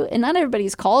them to, and not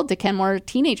everybody's called to Kenmore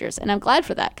teenagers, and I'm glad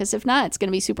for that, because if not, it's going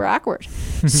to be super awkward.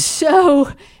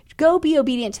 So go be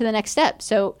obedient to the next step.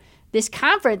 So this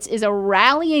conference is a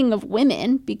rallying of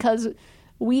women, because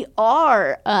we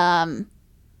are,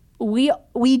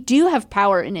 we do have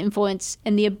power and influence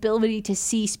and the ability to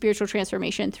see spiritual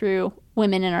transformation through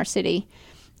women in our city.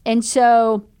 And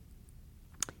so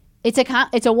it's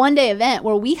a one-day event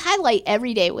where we highlight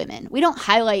everyday women. We don't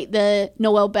highlight the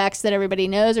Noelle Becks that everybody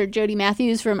knows, or Jody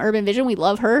Matthews from Urban Vision. We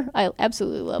love her. I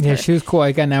absolutely love her. Yeah, she was cool.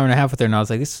 I got an hour and a half with her, and I was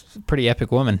like, this is a pretty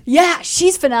epic woman. Yeah,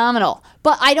 she's phenomenal.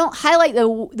 But I don't highlight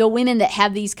the women that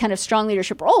have these kind of strong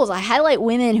leadership roles. I highlight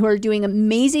women who are doing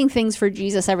amazing things for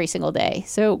Jesus every single day.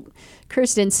 So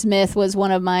Kirsten Smith was one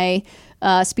of my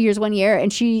speakers one year,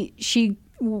 and she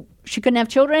couldn't have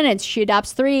children, and she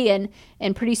adopts 3,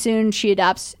 and pretty soon she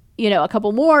adopts a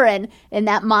couple more, and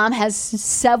that mom has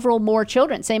several more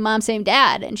children, same mom, same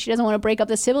dad, and she doesn't want to break up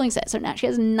the sibling set, so now she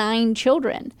has 9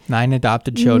 children. 9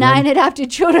 adopted children. 9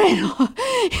 adopted children.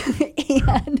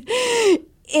 And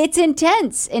it's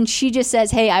intense. And she just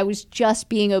says, hey, I was just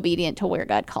being obedient to where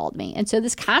God called me. And so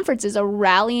this conference is a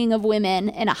rallying of women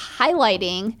and a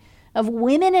highlighting of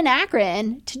women in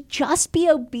Akron to just be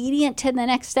obedient to the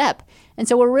next step. And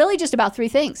so we're really just about 3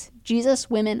 things: Jesus,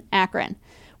 women, Akron.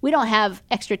 We don't have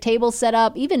extra tables set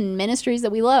up, even ministries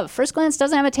that we love. First Glance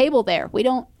doesn't have a table there. We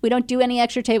don't do any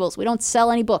extra tables. We don't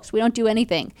sell any books. We don't do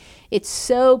anything. It's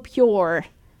so pure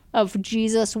of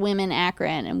Jesus, women,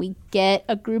 Akron. And we get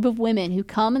a group of women who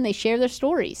come and they share their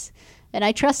stories. And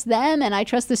I trust them and I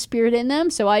trust the Spirit in them.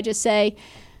 So I just say,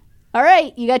 all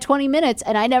right, you got 20 minutes.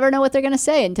 And I never know what they're going to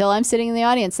say until I'm sitting in the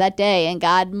audience that day. And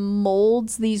God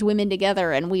molds these women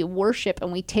together and we worship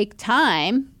and we take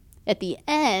time at the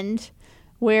end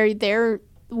where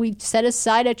we set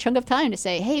aside a chunk of time to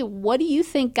say, hey, what do you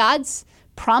think God's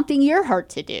prompting your heart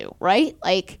to do, right?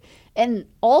 And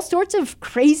all sorts of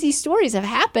crazy stories have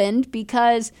happened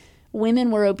because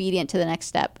women were obedient to the next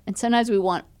step. And sometimes we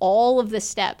want all of the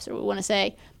steps, or we want to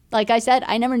say, like I said,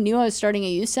 I never knew I was starting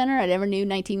a youth center. I never knew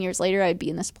 19 years later I'd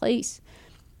be in this place.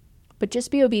 But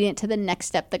just be obedient to the next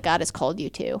step that God has called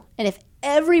you to. And if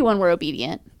everyone were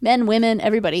obedient, men, women,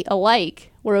 everybody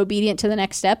alike, were obedient to the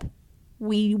next step,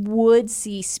 we would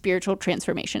see spiritual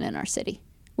transformation in our city.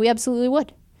 We absolutely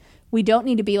would. We don't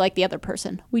need to be like the other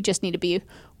person. We just need to be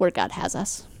where God has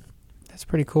us. That's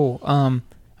pretty cool. All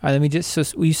right, let me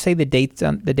will you say the date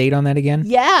on that again?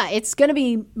 Yeah, it's going to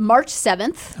be March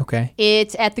 7th. Okay.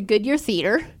 It's at the Goodyear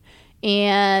Theater.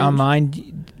 And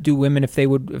online, do women, if they're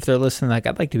listening, like,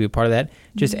 I'd like to be a part of that,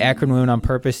 just Akron Women on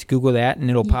Purpose, Google that, and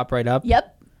it'll pop right up.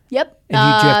 Yep. And do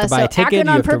you have to buy a ticket?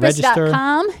 You have to register?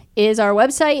 AkronOnPurpose.com is our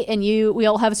website, and we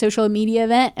all have a social media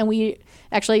event, and we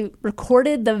actually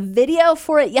recorded the video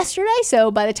for it yesterday.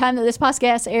 So by the time that this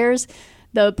podcast airs,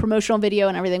 the promotional video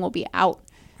and everything will be out.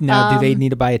 Now, do they need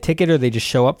to buy a ticket, or they just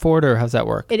show up for it, or how's that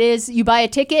work? It is, you buy a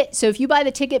ticket. So if you buy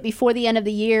the ticket before the end of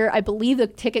the year, I believe the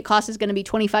ticket cost is going to be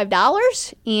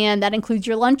 $25, and that includes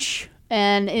your lunch.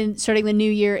 And starting the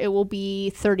new year, it will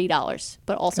be $30,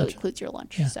 but also includes your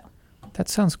lunch. Yeah. So that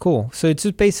sounds cool. So it's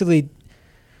just basically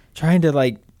trying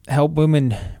to help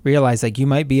women realize you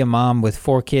might be a mom with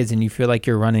 4 kids and you feel like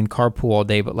you're running carpool all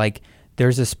day, but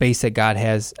there's a space that God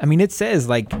has. I mean, it says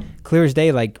clear as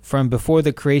day, from before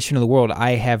the creation of the world,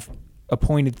 I have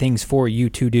appointed things for you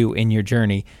to do in your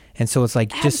journey. And so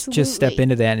it's just step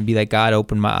into that and be like, God,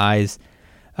 open my eyes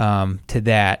to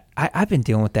that. I've been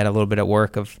dealing with that a little bit at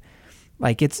work of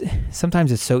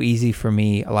sometimes it's so easy for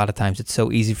me. A lot of times it's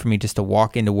so easy for me just to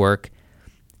walk into work,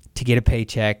 to get a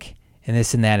paycheck and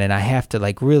this and that. And I have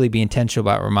to really be intentional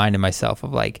about reminding myself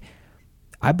of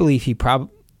I believe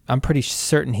I'm pretty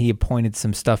certain he appointed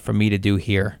some stuff for me to do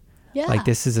here. Yeah.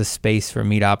 This is a space for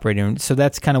me to operate in. So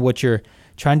that's kind of what you're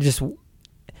trying to just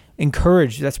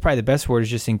encourage. That's probably the best word, is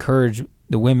just encourage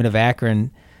the women of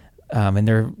Akron in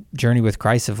their journey with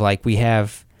Christ of we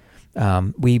have,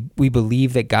 we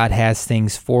believe that God has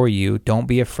things for you. Don't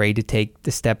be afraid to take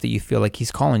the step that you feel like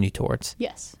he's calling you towards.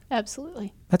 Yes,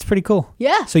 absolutely. That's pretty cool.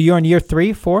 Yeah. So you're on year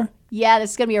 3, 4? Yeah,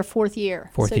 this is going to be our 4th year.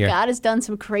 So God has done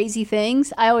some crazy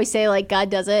things. I always say God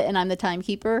does it and I'm the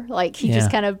timekeeper. He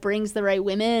just kind of brings the right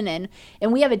women, and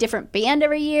we have a different band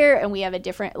every year, and we have a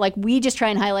different, we just try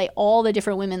and highlight all the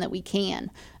different women that we can,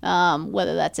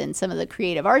 whether that's in some of the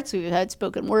creative arts. We've had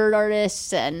spoken word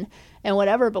artists and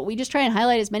whatever, but we just try and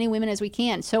highlight as many women as we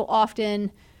can. So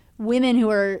often women who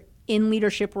are in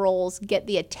leadership roles get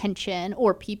the attention,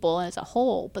 or people as a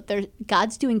whole, but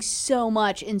God's doing so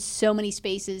much in so many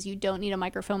spaces. You don't need a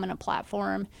microphone and a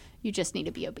platform. You just need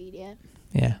to be obedient.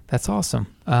 Yeah, that's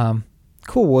awesome.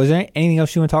 Cool. Was there anything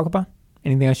else you want to talk about?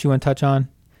 Anything else you want to touch on?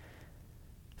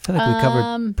 I feel like we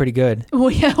covered pretty good.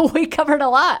 We covered a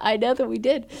lot. I know that we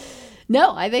did.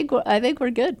 No, I think we're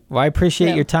good. Well, I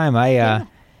appreciate your time.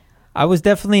 I was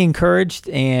definitely encouraged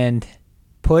and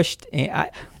pushed, and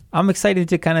I'm excited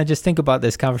to kind of just think about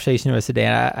this conversation the rest of the day,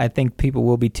 and I think people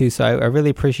will be too. So I really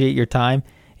appreciate your time,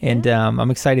 and I'm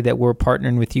excited that we're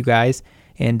partnering with you guys.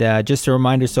 And just a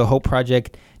reminder, so Hope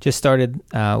Project just started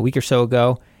a week or so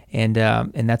ago, and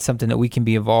that's something that we can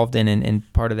be involved in,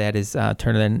 and part of that is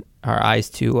turning our eyes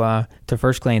to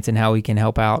First Glance and how we can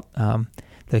help out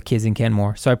the kids in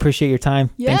Kenmore. So I appreciate your time.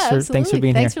 Yeah, Thanks for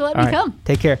being here. Thanks for letting me come.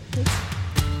 Take care.